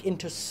break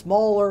into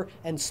smaller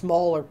and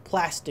smaller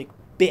plastic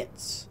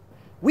bits.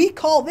 We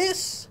call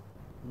this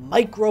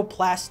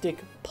microplastic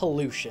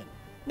pollution.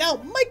 Now,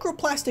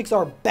 microplastics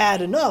are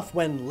bad enough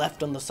when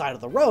left on the side of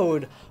the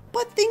road,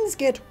 but things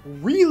get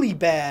really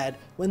bad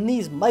when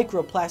these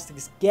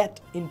microplastics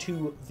get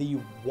into the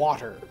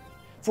water.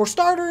 For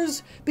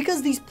starters,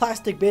 because these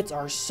plastic bits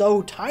are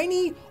so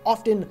tiny,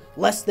 often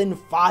less than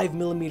 5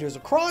 millimeters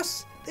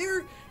across,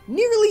 they're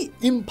nearly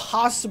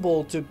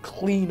impossible to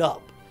clean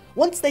up.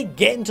 Once they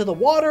get into the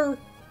water,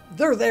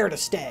 they're there to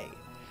stay.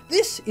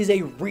 This is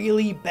a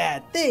really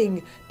bad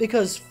thing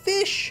because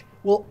fish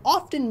will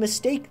often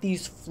mistake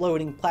these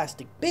floating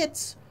plastic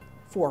bits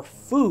for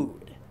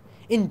food.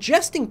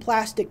 Ingesting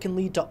plastic can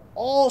lead to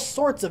all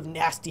sorts of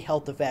nasty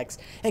health effects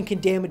and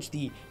can damage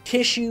the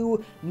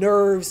tissue,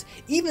 nerves,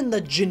 even the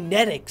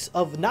genetics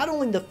of not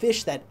only the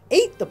fish that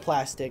ate the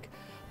plastic,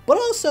 but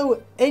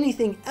also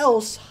anything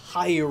else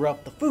higher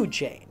up the food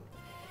chain.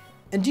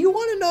 And do you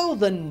want to know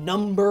the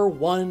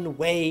 #1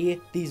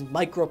 way these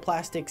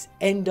microplastics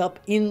end up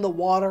in the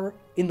water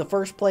in the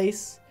first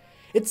place?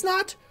 It's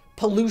not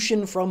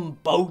pollution from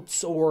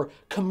boats or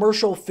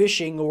commercial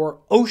fishing or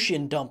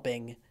ocean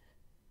dumping.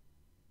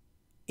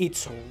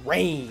 It's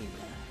rain.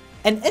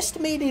 An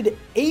estimated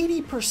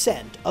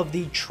 80% of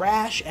the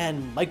trash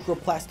and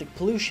microplastic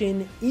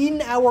pollution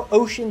in our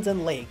oceans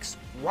and lakes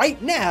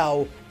right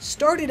now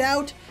started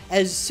out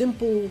as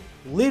simple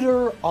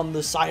litter on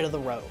the side of the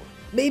road,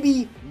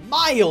 maybe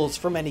miles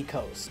from any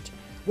coast.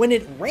 When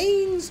it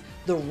rains,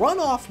 the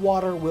runoff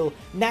water will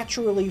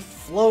naturally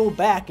flow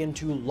back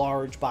into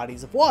large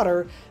bodies of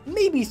water,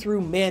 maybe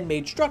through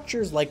man-made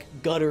structures like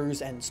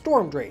gutters and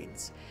storm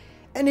drains.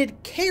 And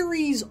it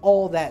carries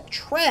all that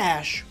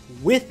trash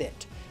with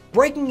it,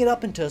 breaking it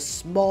up into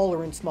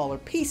smaller and smaller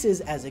pieces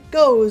as it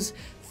goes,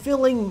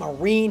 filling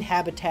marine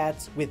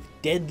habitats with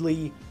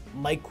deadly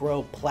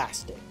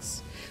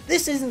microplastics.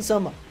 This isn't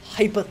some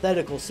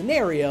hypothetical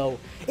scenario,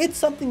 it's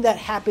something that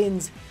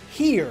happens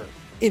here,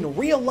 in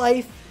real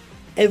life,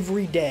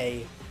 every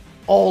day,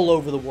 all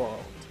over the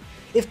world.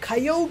 If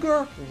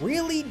Kyogre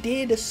really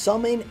did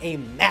summon a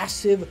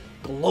massive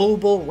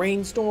global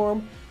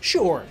rainstorm,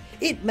 sure,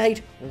 it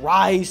might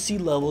rise sea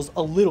levels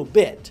a little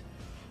bit,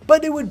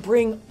 but it would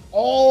bring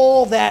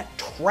all that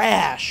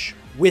trash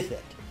with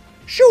it.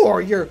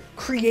 Sure, you're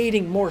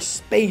creating more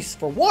space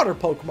for water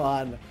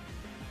Pokemon,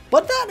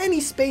 but not any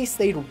space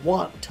they'd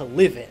want to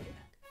live in.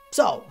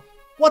 So,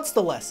 what's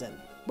the lesson?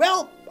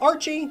 Well,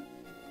 Archie,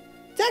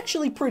 it's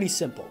actually pretty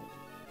simple.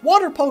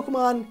 Water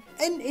Pokemon,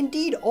 and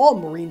indeed all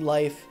marine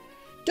life,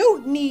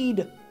 don't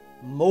need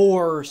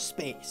more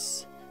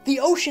space. The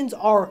oceans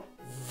are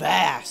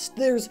vast.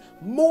 There's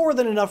more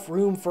than enough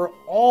room for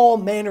all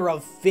manner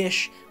of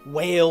fish,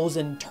 whales,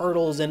 and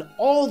turtles, and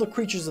all the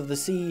creatures of the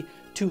sea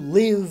to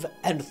live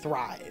and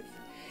thrive.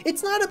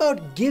 It's not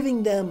about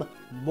giving them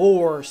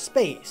more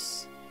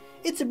space.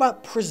 It's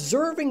about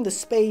preserving the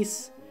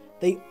space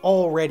they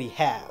already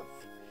have.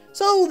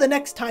 So the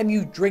next time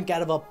you drink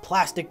out of a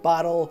plastic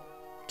bottle,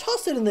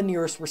 toss it in the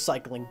nearest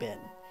recycling bin.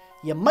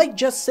 You might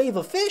just save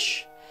a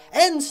fish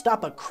and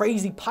stop a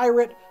crazy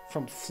pirate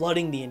from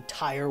flooding the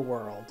entire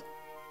world.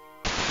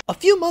 A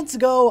few months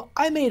ago,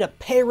 I made a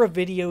pair of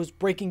videos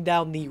breaking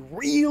down the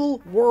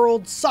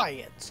real-world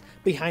science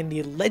behind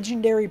the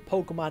legendary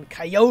Pokemon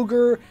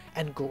Kyogre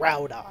and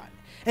Groudon,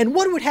 and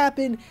what would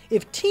happen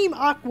if Team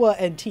Aqua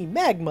and Team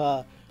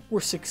Magma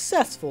were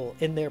successful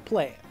in their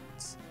plans.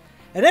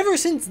 And ever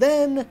since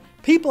then,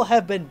 people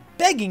have been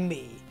begging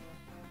me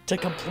to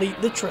complete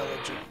the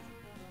trilogy.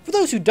 For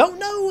those who don't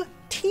know,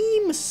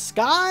 Team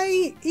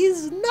Sky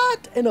is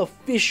not an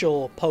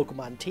official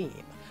Pokemon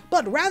team,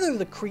 but rather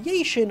the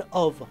creation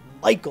of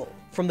Michael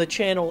from the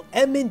channel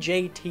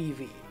M&J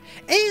TV.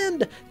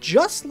 And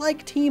just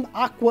like Team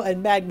Aqua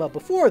and Magma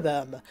before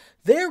them,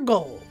 their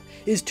goal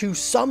is to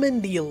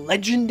summon the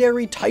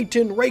legendary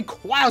Titan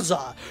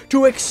Rayquaza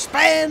to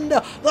expand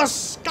the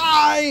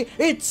sky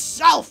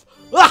itself!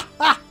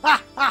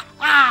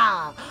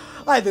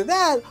 Either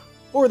that,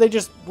 or they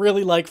just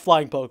really like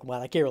flying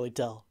Pokemon, I can't really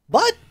tell.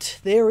 But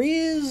there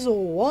is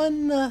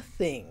one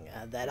thing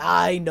that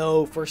I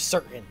know for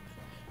certain.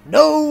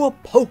 No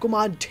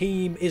Pokemon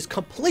team is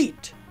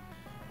complete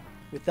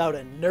without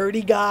a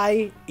nerdy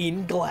guy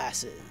in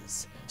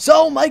glasses.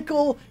 So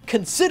Michael,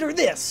 consider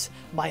this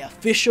my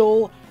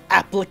official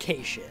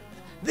application.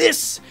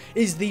 This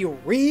is the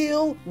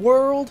real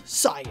world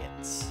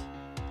science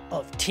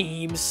of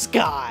Team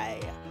Sky.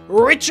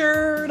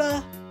 Richard,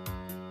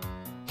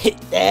 hit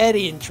that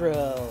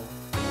intro.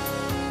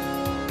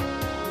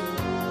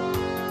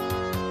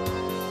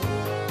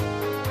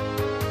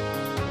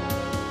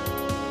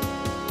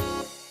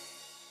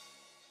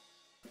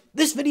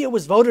 This video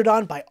was voted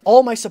on by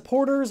all my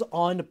supporters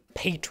on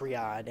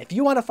Patreon. If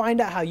you want to find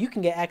out how you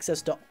can get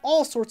access to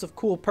all sorts of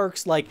cool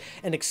perks like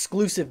an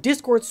exclusive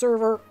Discord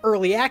server,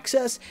 early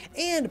access,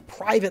 and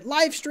private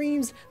live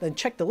streams, then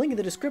check the link in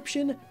the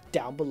description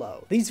down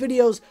below. These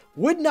videos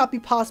would not be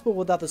possible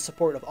without the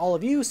support of all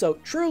of you, so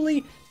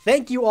truly,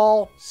 thank you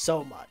all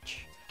so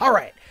much.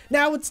 Alright,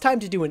 now it's time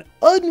to do an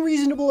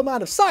unreasonable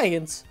amount of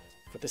science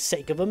for the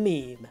sake of a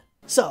meme.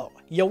 So,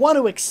 you want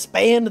to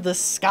expand the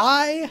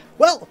sky?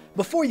 Well,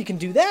 before you can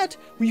do that,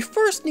 we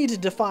first need to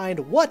define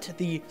what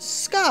the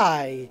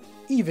sky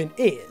even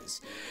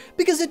is.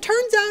 Because it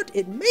turns out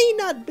it may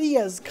not be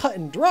as cut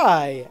and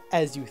dry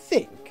as you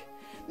think.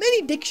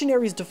 Many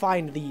dictionaries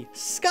define the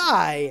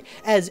sky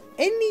as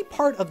any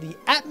part of the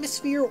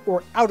atmosphere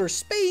or outer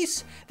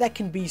space that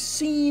can be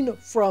seen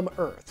from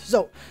Earth.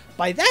 So,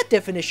 by that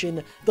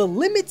definition, the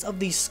limits of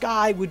the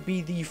sky would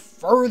be the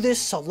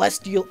furthest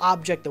celestial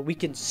object that we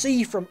can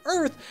see from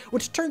Earth,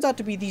 which turns out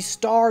to be the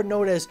star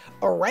known as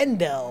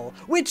Earendel,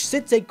 which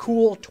sits a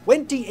cool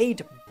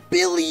 28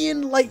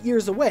 billion light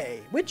years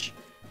away, which,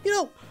 you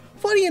know,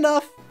 funny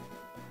enough,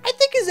 I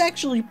think is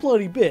actually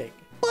plenty big.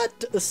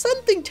 But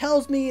something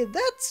tells me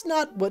that's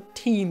not what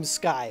Team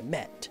Sky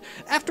meant.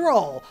 After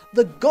all,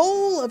 the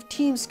goal of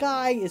Team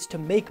Sky is to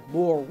make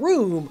more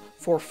room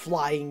for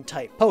flying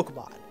type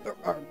Pokemon.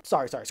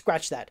 Sorry,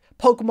 scratch that.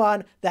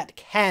 Pokemon that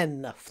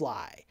can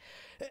fly.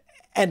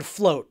 And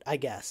float, I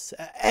guess.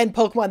 And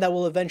Pokemon that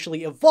will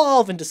eventually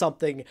evolve into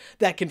something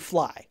that can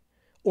fly.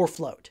 Or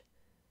float.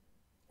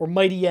 Or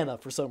Mightyena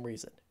for some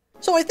reason.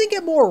 So I think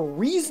a more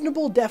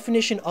reasonable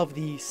definition of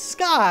the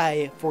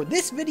sky for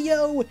this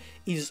video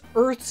is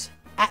Earth's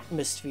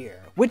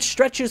atmosphere, which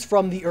stretches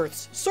from the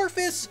Earth's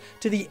surface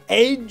to the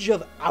edge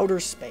of outer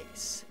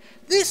space.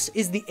 This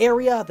is the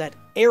area that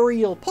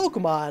aerial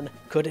Pokemon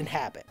could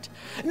inhabit.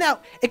 Now,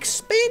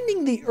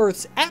 expanding the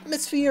Earth's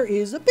atmosphere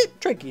is a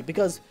bit tricky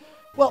because,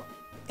 well,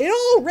 it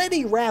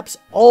already wraps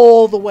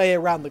all the way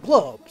around the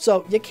globe,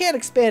 so you can't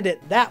expand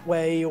it that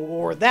way,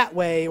 or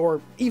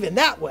even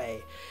that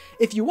way.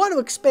 If you want to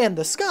expand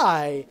the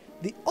sky,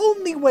 the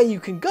only way you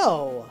can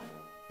go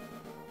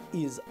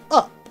is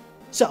up.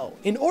 So,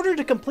 in order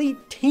to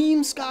complete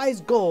Team Sky's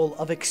goal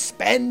of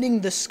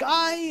expanding the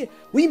sky,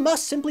 we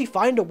must simply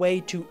find a way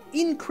to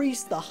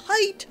increase the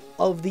height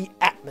of the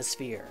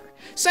atmosphere.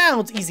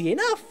 Sounds easy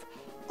enough,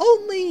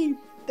 only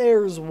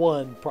there's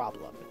one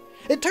problem.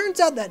 It turns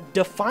out that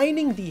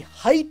defining the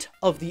height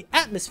of the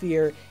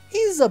atmosphere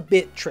is a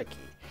bit tricky.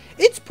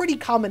 It's pretty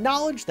common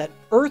knowledge that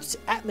Earth's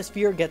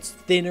atmosphere gets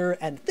thinner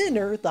and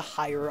thinner the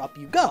higher up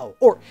you go.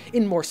 Or,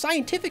 in more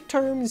scientific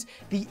terms,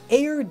 the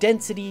air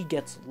density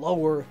gets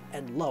lower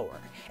and lower.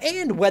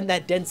 And when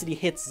that density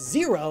hits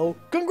 0,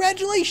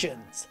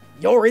 congratulations!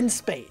 You're in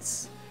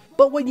space.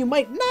 But what you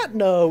might not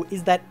know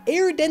is that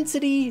air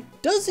density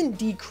doesn't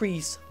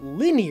decrease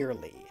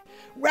linearly.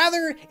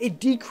 Rather, it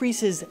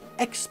decreases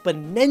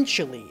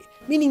exponentially,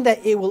 meaning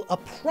that it will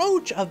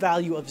approach a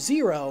value of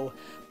 0,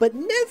 but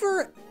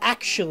never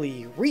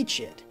actually reach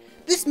it.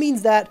 This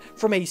means that,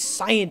 from a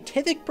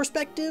scientific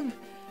perspective,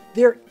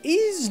 there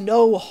is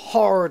no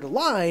hard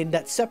line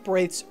that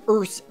separates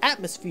Earth's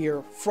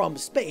atmosphere from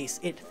space.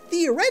 It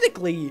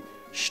theoretically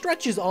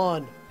stretches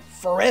on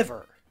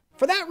forever.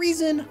 For that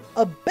reason,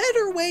 a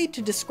better way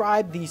to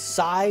describe the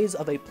size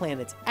of a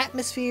planet's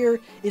atmosphere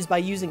is by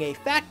using a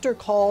factor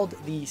called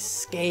the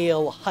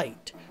scale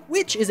height,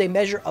 which is a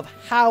measure of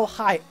how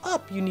high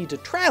up you need to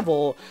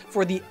travel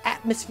for the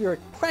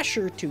atmospheric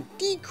pressure to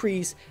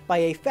decrease by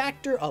a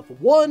factor of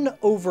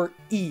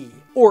 1/E,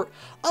 or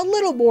a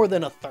little more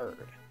than a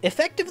third.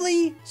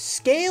 Effectively,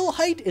 scale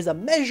height is a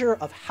measure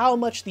of how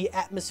much the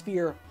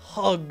atmosphere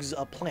hugs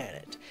a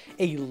planet.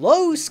 A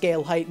low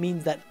scale height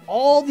means that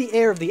all the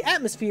air of the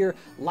atmosphere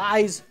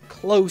lies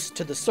close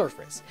to the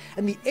surface,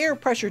 and the air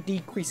pressure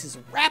decreases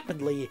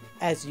rapidly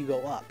as you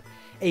go up.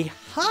 A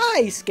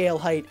high scale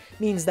height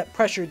means that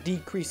pressure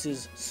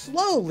decreases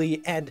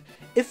slowly and,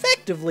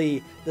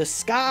 effectively, the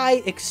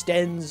sky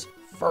extends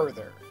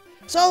further.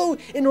 So,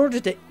 in order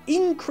to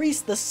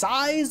increase the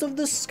size of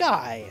the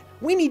sky,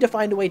 we need to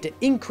find a way to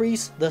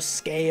increase the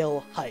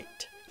scale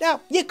height.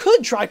 Now, you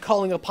could try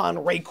calling upon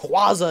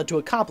Rayquaza to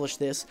accomplish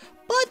this,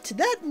 but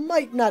that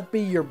might not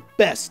be your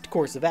best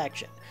course of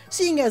action,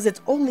 seeing as its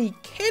only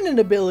cannon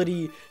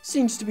ability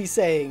seems to be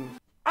saying,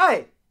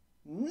 "Hey,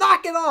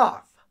 knock it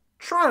off!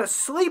 Trying to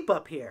sleep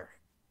up here.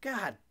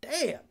 God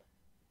damn."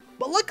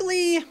 But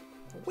luckily,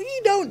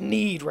 we don't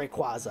need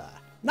Rayquaza.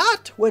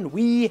 Not when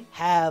we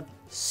have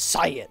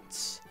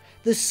science.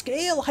 The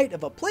scale height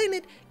of a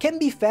planet can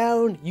be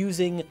found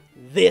using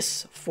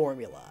this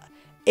formula.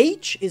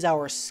 H is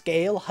our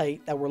scale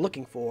height that we're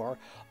looking for.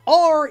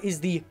 R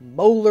is the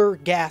molar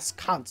gas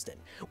constant,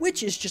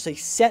 which is just a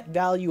set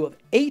value of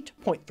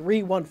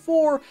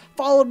 8.314,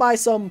 followed by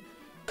some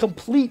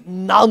complete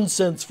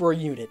nonsense for a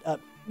unit.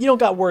 You don't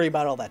gotta worry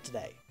about all that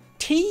today.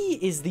 T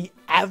is the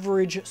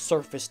average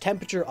surface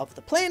temperature of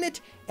the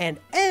planet, and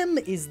M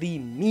is the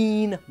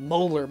mean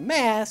molar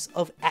mass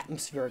of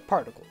atmospheric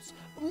particles.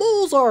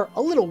 Moles are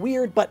a little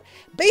weird, but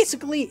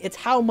basically it's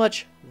how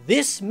much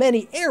this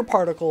many air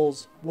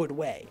particles would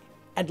weigh.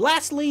 And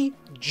lastly,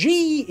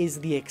 G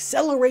is the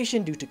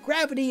acceleration due to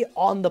gravity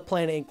on the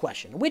planet in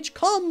question, which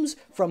comes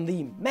from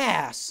the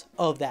mass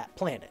of that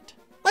planet.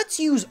 Let's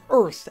use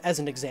Earth as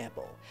an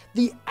example.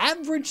 The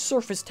average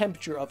surface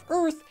temperature of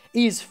Earth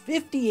is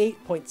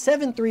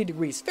 58.73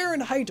 degrees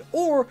Fahrenheit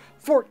or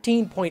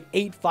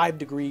 14.85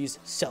 degrees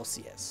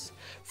Celsius.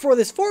 For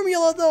this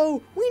formula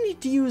though, we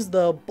need to use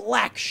the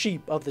black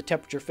sheep of the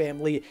temperature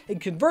family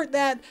and convert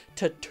that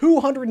to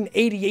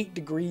 288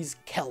 degrees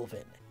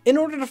Kelvin. In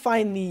order to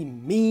find the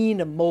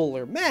mean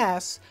molar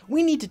mass,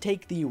 we need to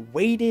take the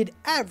weighted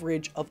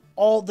average of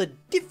all the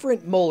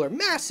different molar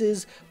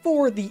masses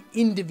for the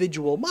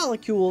individual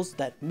molecules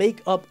that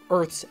make up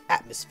Earth's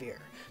atmosphere.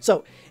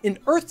 So, in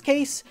Earth's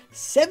case,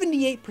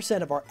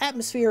 78% of our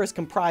atmosphere is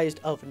comprised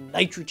of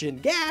nitrogen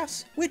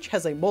gas, which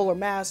has a molar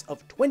mass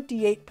of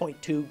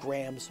 28.2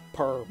 grams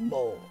per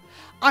mole.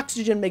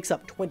 Oxygen makes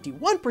up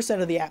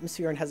 21% of the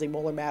atmosphere and has a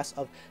molar mass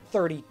of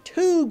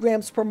 32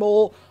 grams per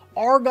mole.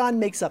 Argon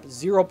makes up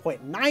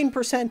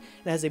 0.9% and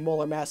has a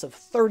molar mass of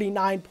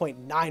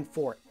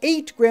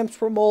 39.948 grams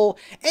per mole,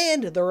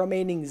 and the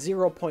remaining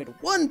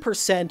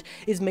 0.1%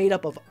 is made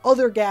up of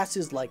other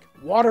gases like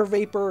water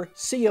vapor,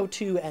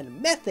 CO2,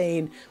 and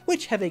methane,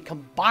 which have a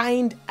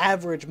combined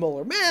average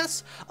molar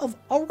mass of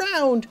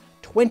around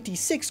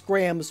 26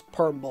 grams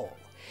per mole.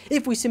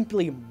 If we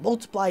simply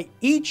multiply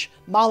each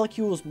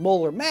molecule's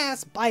molar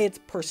mass by its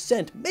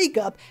percent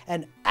makeup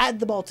and add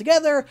them all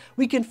together,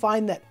 we can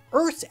find that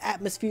Earth's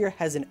atmosphere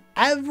has an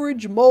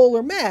average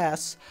molar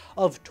mass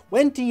of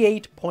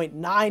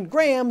 28.9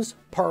 grams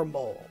per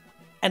mole.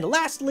 And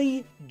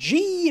lastly,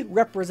 G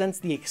represents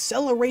the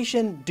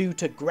acceleration due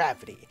to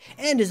gravity,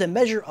 and is a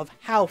measure of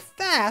how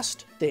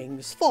fast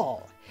things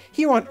fall.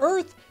 Here on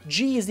Earth,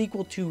 G is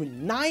equal to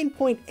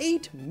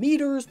 9.8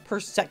 meters per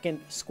second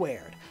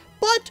squared.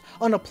 But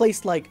on a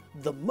place like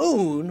the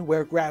moon,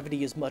 where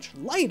gravity is much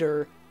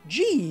lighter,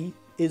 G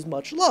is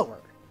much lower.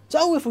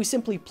 So if we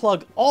simply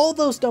plug all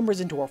those numbers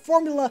into our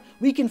formula,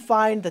 we can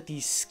find that the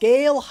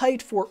scale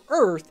height for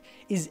Earth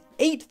is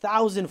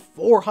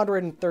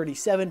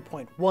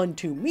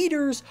 8,437.12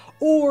 meters,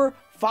 or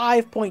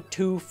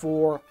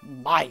 5.24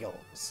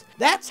 miles.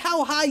 That's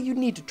how high you'd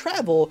need to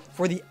travel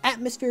for the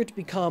atmosphere to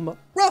become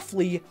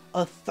roughly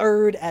a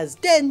third as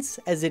dense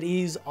as it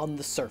is on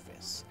the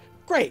surface.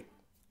 Great.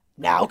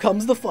 Now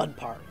comes the fun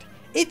part.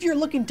 If you're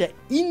looking to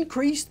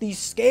increase the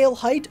scale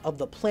height of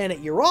the planet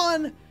you're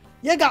on,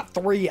 you got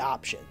three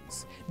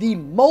options. The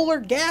molar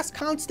gas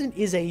constant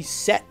is a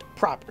set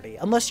property.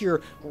 Unless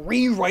you're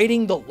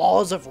rewriting the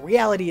laws of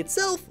reality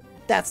itself,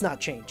 that's not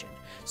changing.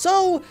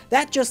 So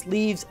that just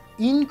leaves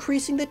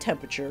increasing the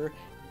temperature,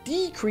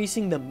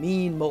 decreasing the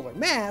mean molar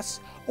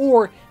mass,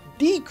 or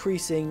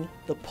decreasing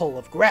the pull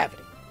of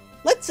gravity.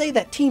 Let's say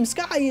that Team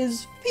Sky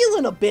is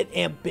feeling a bit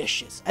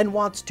ambitious and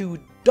wants to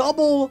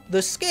double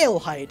the scale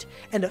height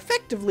and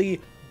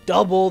effectively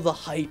double the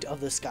height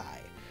of the sky.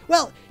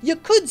 Well, you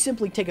could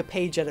simply take a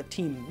page out of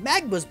Team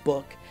Magma's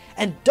book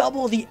and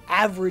double the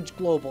average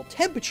global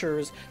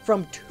temperatures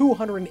from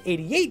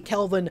 288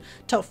 Kelvin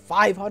to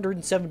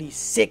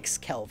 576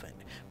 Kelvin.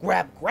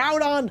 Grab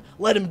Groudon,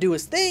 let him do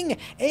his thing,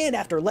 and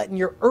after letting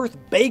your Earth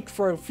bake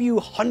for a few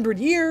hundred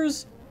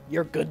years,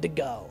 you're good to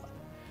go.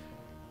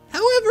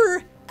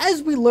 However,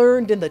 as we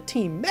learned in the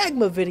Team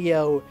Magma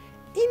video,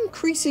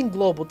 increasing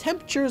global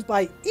temperatures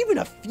by even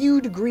a few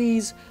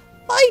degrees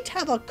might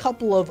have a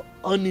couple of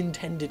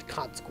unintended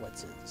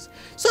consequences,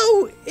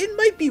 so it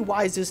might be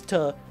wisest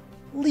to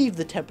leave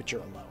the temperature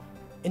alone.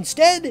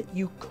 Instead,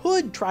 you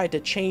could try to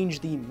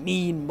change the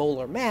mean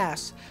molar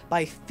mass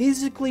by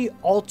physically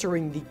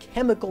altering the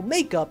chemical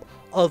makeup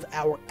of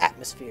our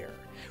atmosphere.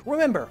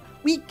 Remember,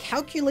 we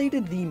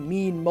calculated the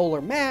mean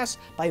molar mass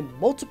by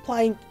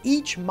multiplying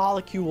each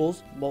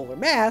molecule's molar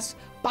mass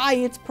by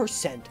its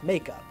percent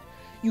makeup.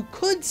 You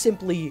could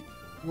simply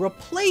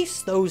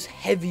replace those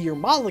heavier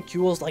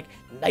molecules like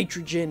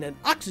nitrogen and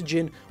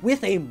oxygen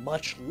with a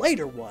much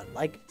lighter one,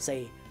 like,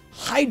 say,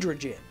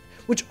 hydrogen,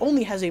 which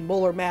only has a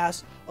molar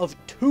mass of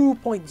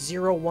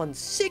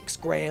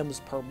 2.016 grams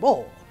per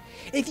mole.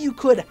 If you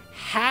could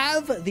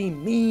halve the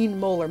mean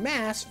molar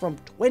mass from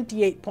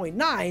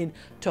 28.9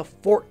 to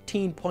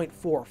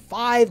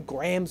 14.45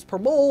 grams per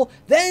mole,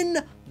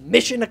 then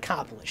mission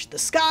accomplished. The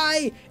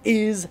sky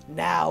is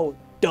now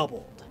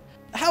doubled.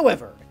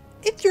 However,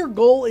 if your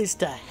goal is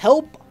to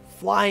help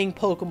flying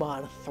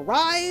Pokemon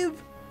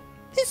thrive,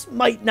 this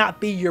might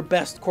not be your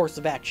best course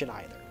of action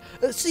either.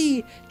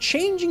 See,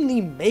 changing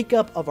the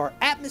makeup of our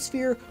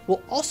atmosphere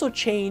will also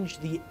change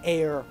the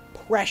air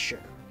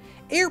pressure.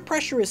 Air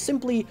pressure is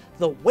simply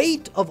the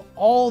weight of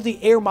all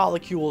the air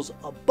molecules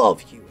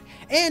above you,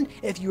 and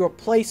if you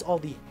replace all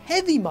the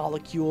heavy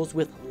molecules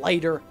with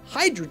lighter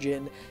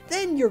hydrogen,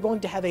 then you're going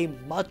to have a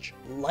much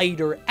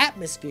lighter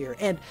atmosphere,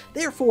 and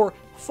therefore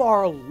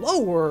far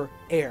lower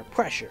air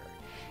pressure.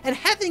 And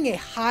having a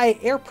high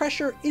air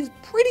pressure is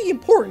pretty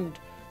important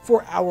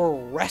for our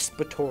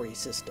respiratory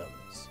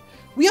systems.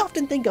 We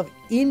often think of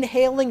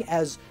inhaling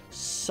as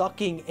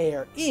sucking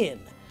air in,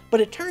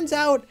 but it turns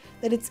out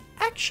that it's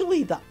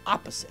actually the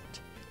opposite.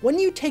 When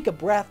you take a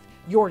breath,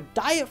 your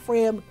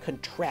diaphragm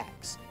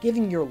contracts,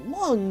 giving your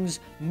lungs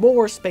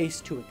more space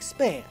to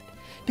expand.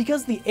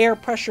 Because the air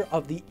pressure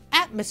of the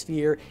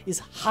atmosphere is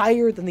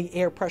higher than the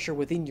air pressure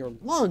within your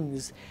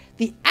lungs,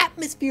 the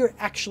atmosphere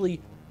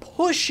actually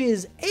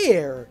pushes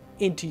air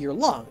into your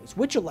lungs,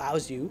 which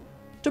allows you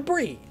to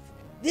breathe.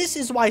 This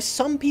is why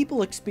some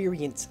people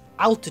experience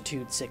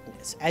altitude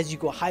sickness. As you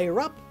go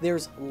higher up,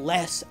 there's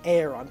less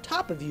air on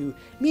top of you,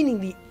 meaning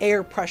the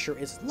air pressure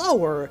is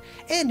lower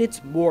and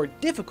it's more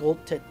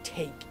difficult to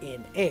take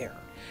in air.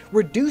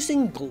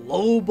 Reducing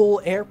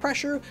global air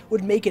pressure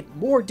would make it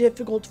more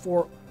difficult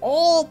for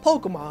all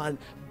Pokemon,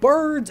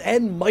 birds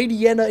and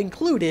Mightyena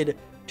included,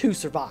 to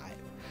survive.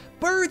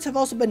 Birds have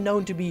also been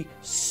known to be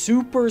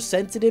super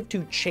sensitive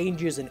to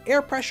changes in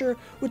air pressure,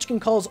 which can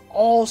cause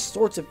all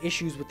sorts of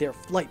issues with their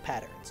flight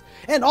patterns.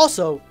 And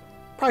also,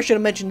 probably should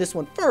have mentioned this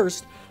one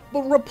first,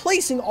 but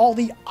replacing all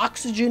the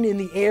oxygen in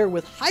the air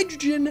with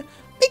hydrogen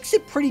makes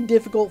it pretty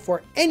difficult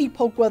for any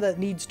Pokemon that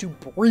needs to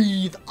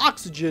breathe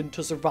oxygen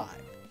to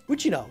survive.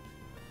 Which, you know,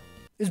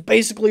 is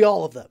basically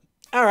all of them.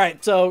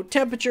 Alright, so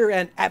temperature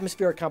and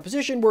atmospheric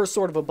composition were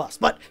sort of a bust,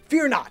 but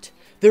fear not.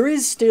 There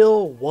is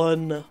still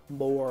one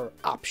more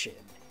option.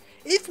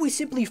 If we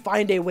simply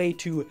find a way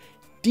to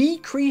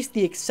decrease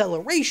the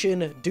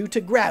acceleration due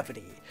to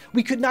gravity,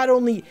 we could not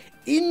only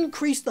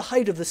increase the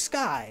height of the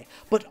sky,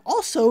 but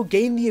also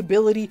gain the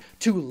ability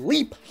to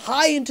leap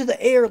high into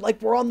the air like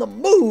we're on the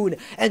moon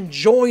and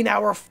join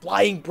our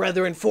flying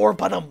brethren for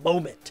but a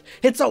moment.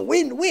 It's a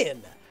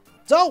win-win.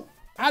 So,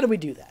 how do we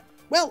do that?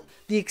 Well,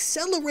 the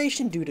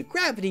acceleration due to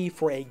gravity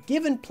for a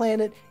given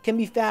planet can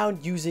be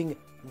found using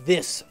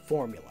this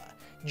formula.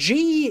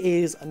 G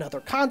is another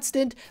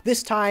constant,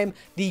 this time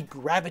the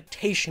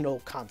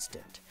gravitational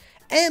constant.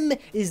 M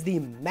is the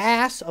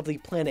mass of the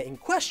planet in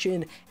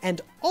question,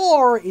 and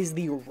R is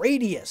the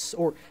radius,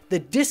 or the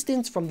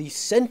distance from the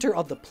center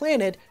of the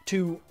planet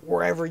to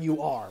wherever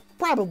you are,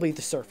 probably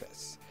the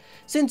surface.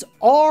 Since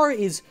R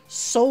is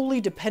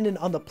solely dependent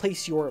on the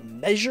place you're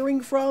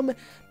measuring from,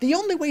 the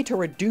only way to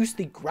reduce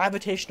the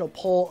gravitational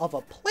pull of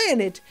a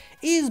planet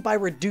is by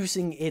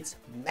reducing its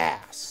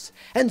mass.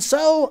 And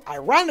so,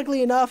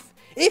 ironically enough,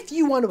 if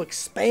you want to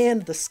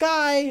expand the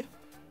sky,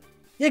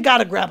 you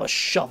gotta grab a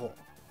shovel.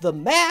 The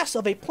mass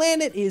of a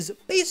planet is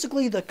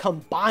basically the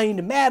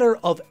combined matter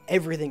of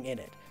everything in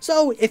it.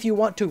 So if you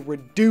want to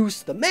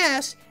reduce the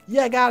mass,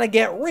 you gotta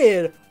get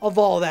rid of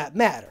all that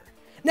matter.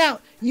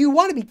 Now, you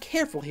want to be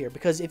careful here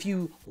because if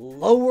you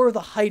lower the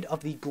height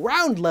of the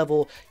ground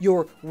level,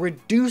 you're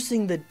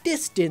reducing the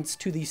distance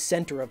to the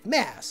center of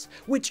mass,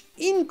 which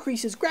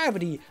increases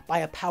gravity by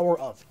a power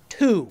of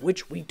 2,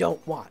 which we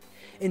don't want.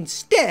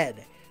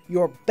 Instead,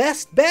 your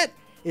best bet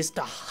is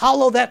to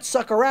hollow that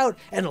sucker out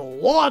and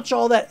launch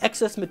all that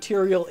excess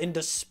material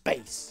into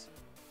space.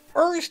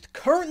 Earth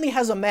currently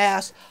has a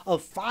mass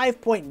of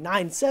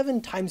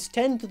 5.97 times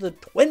 10 to the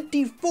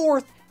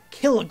 24th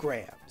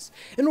kilograms.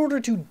 In order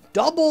to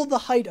double the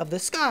height of the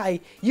sky,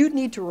 you'd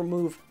need to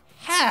remove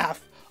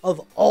half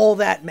of all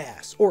that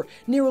mass, or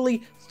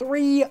nearly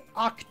 3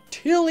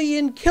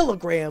 octillion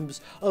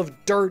kilograms of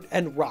dirt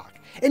and rock,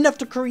 enough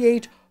to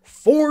create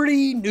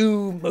 40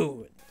 new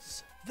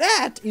moons.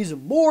 That is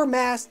more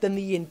mass than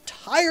the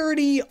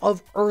entirety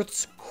of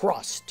Earth's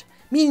crust,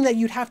 meaning that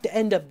you'd have to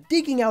end up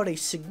digging out a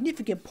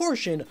significant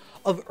portion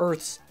of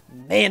Earth's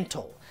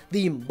mantle,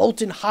 the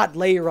molten hot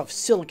layer of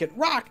silicate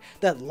rock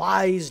that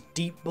lies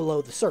deep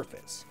below the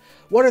surface.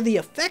 What are the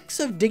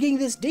effects of digging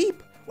this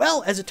deep?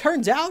 Well, as it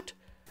turns out,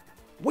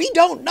 we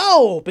don't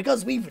know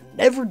because we've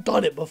never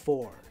done it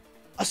before.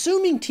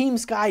 Assuming Team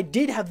Sky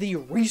did have the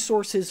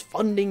resources,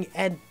 funding,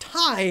 and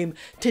time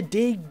to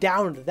dig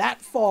down that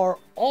far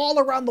all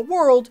around the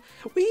world,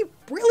 we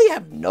really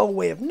have no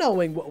way of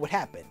knowing what would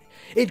happen.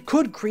 It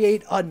could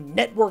create a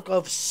network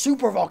of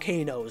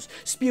supervolcanoes,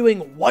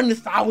 spewing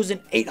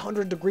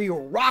 1,800-degree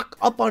rock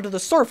up onto the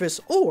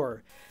surface,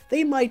 or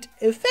they might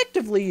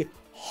effectively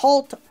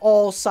halt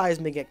all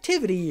seismic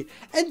activity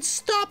and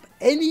stop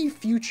any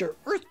future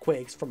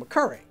earthquakes from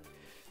occurring.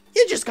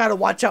 You just gotta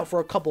watch out for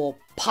a couple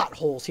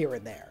potholes here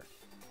and there.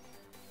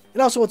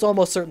 And also, it's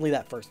almost certainly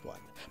that first one.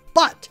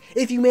 But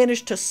if you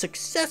manage to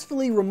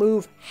successfully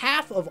remove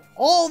half of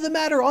all the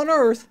matter on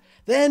Earth,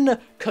 then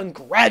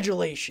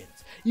congratulations!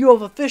 You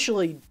have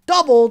officially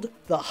doubled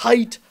the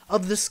height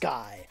of the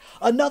sky.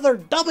 Another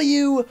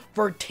W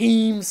for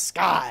Team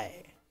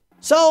Sky.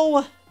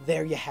 So,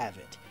 there you have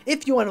it.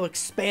 If you want to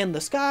expand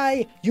the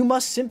sky, you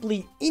must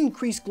simply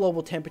increase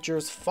global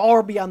temperatures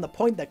far beyond the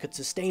point that could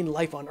sustain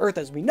life on Earth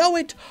as we know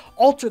it,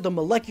 alter the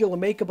molecular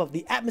makeup of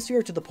the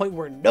atmosphere to the point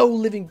where no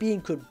living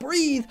being could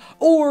breathe,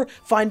 or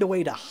find a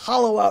way to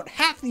hollow out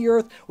half the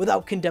Earth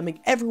without condemning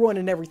everyone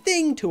and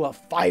everything to a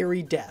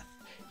fiery death.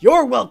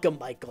 You're welcome,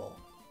 Michael.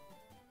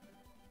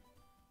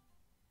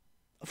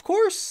 Of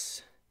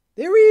course,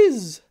 there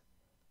is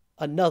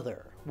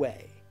another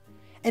way.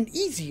 An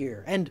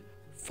easier and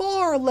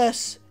far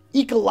less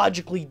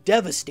ecologically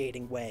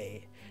devastating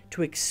way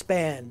to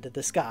expand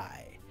the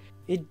sky.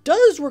 It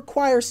does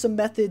require some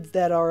methods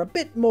that are a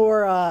bit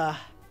more,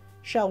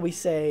 shall we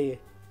say,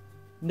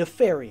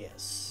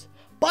 nefarious.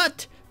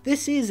 But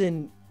this is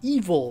an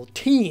evil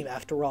team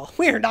after all.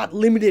 We're not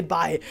limited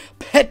by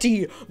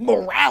petty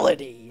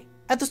morality.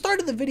 At the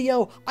start of the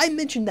video, I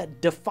mentioned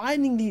that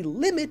defining the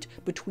limit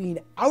between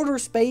outer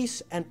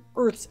space and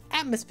Earth's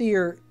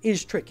atmosphere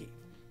is tricky.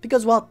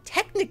 Because while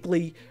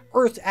technically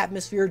Earth's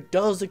atmosphere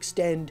does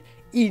extend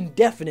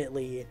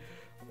indefinitely,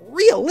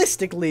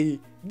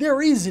 realistically,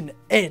 there is an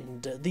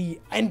end.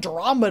 The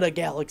Andromeda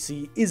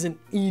Galaxy isn't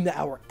in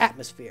our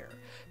atmosphere.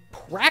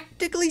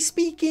 Practically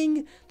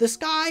speaking, the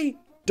sky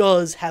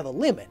does have a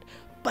limit.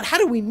 But how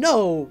do we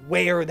know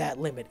where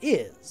that limit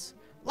is?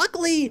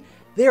 Luckily,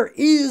 there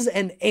is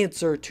an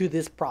answer to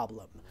this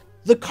problem.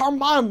 The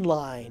Kármán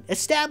line,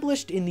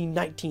 established in the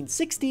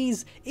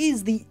 1960s,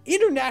 is the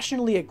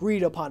internationally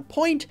agreed upon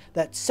point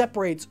that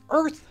separates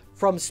Earth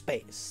from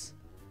space.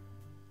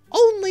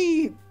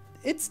 Only,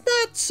 it's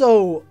not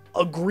so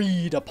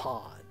agreed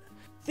upon.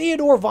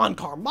 Theodor von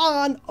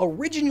Kármán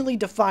originally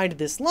defined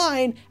this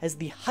line as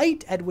the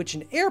height at which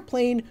an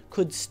airplane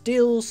could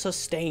still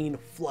sustain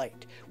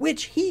flight,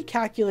 which he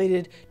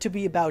calculated to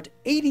be about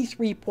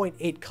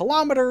 83.8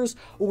 kilometers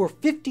or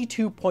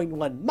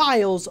 52.1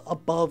 miles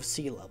above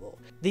sea level.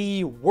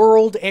 The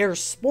World Air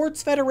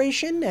Sports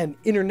Federation, an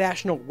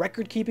international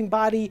record-keeping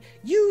body,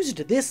 used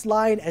this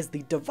line as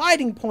the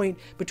dividing point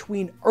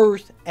between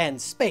Earth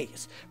and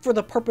space for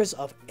the purpose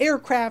of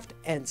aircraft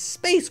and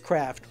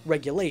spacecraft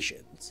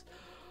regulations.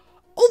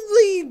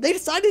 Only they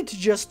decided to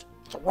just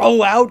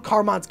throw out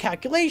Kármán's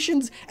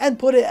calculations and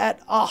put it at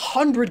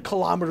 100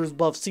 kilometers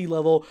above sea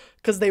level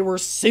because they were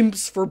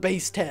simps for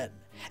base 10.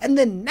 And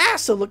then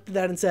NASA looked at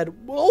that and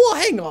said, well,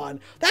 hang on,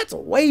 that's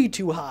way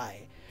too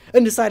high,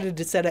 and decided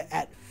to set it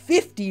at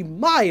 50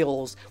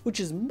 miles, which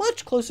is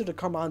much closer to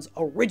Kármán's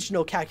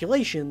original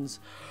calculations,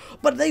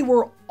 but they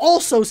were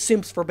also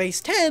simps for base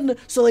 10,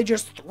 so they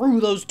just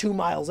threw those 2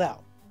 miles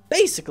out.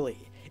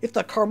 Basically, if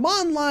the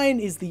Kármán line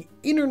is the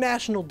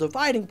international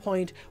dividing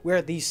point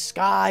where the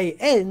sky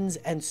ends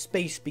and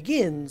space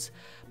begins,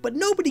 but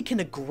nobody can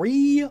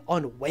agree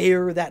on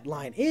where that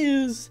line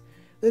is,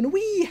 then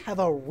we have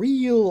a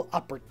real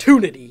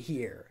opportunity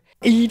here.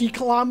 80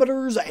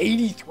 kilometers,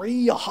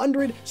 83,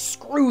 100,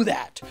 screw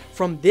that.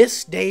 From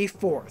this day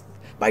forth,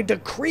 by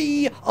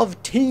decree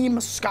of Team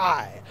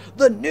Sky,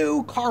 the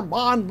new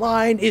Kármán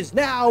line is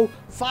now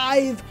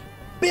 5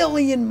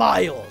 billion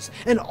miles,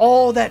 and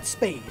all that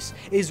space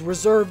is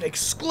reserved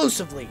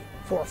exclusively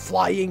for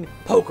flying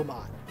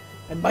Pokemon.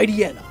 And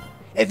Mighty Enna,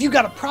 if you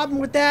got a problem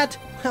with that,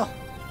 well,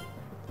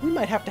 we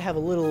might have to have a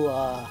little,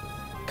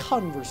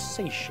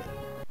 conversation.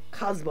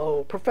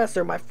 Cosmo,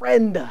 Professor, my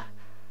friend,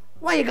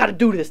 why you gotta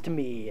do this to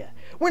me?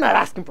 We're not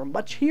asking for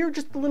much here,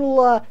 just a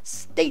little,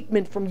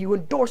 statement from you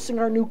endorsing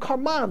our new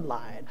Kármán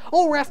line.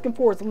 All we're asking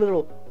for is a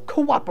little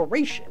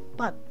cooperation.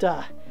 But,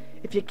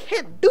 if you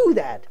can't do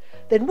that,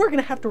 then we're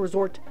gonna have to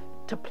resort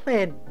to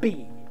Plan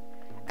B.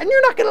 And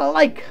you're not gonna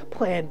like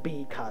Plan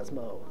B,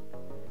 Cosmo,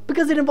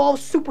 because it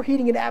involves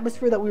superheating an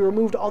atmosphere that we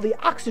removed all the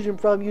oxygen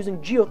from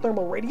using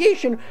geothermal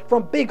radiation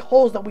from big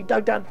holes that we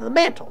dug down to the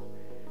mantle.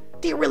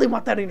 Do you really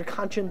want that in your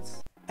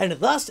conscience? And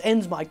thus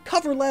ends my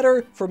cover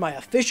letter for my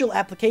official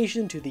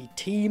application to the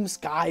Team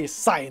Sky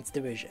Science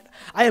Division.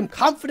 I am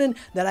confident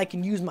that I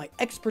can use my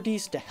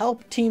expertise to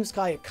help Team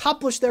Sky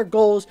accomplish their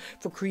goals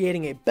for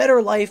creating a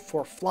better life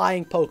for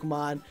flying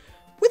Pokemon,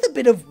 with a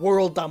bit of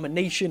world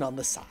domination on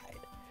the side.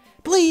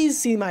 Please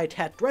see my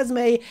attached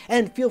resume,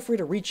 and feel free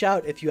to reach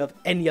out if you have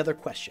any other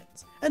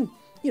questions. And,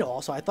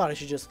 also I thought I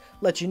should just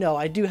let you know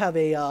I do have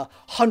a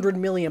 100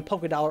 million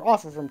Pokédollar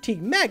offer from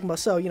Team Magma,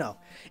 so,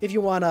 if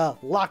you want to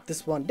lock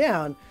this one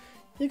down,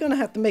 you're gonna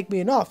have to make me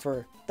an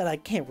offer that I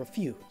can't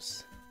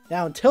refuse.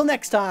 Now, until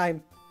next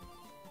time,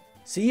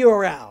 see you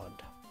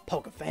around,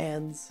 Poke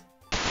fans.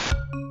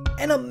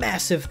 And a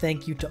massive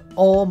thank you to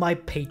all my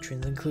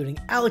patrons, including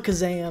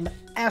Alakazam,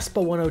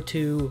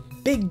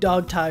 Aspa102, Big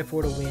Dog Tie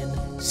for the win,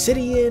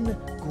 Sidian,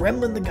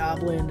 Gremlin the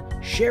Goblin,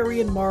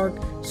 Sherry and Mark,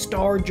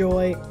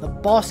 Starjoy, the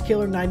Boss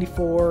Killer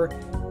 94,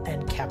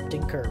 and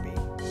Captain Kirby.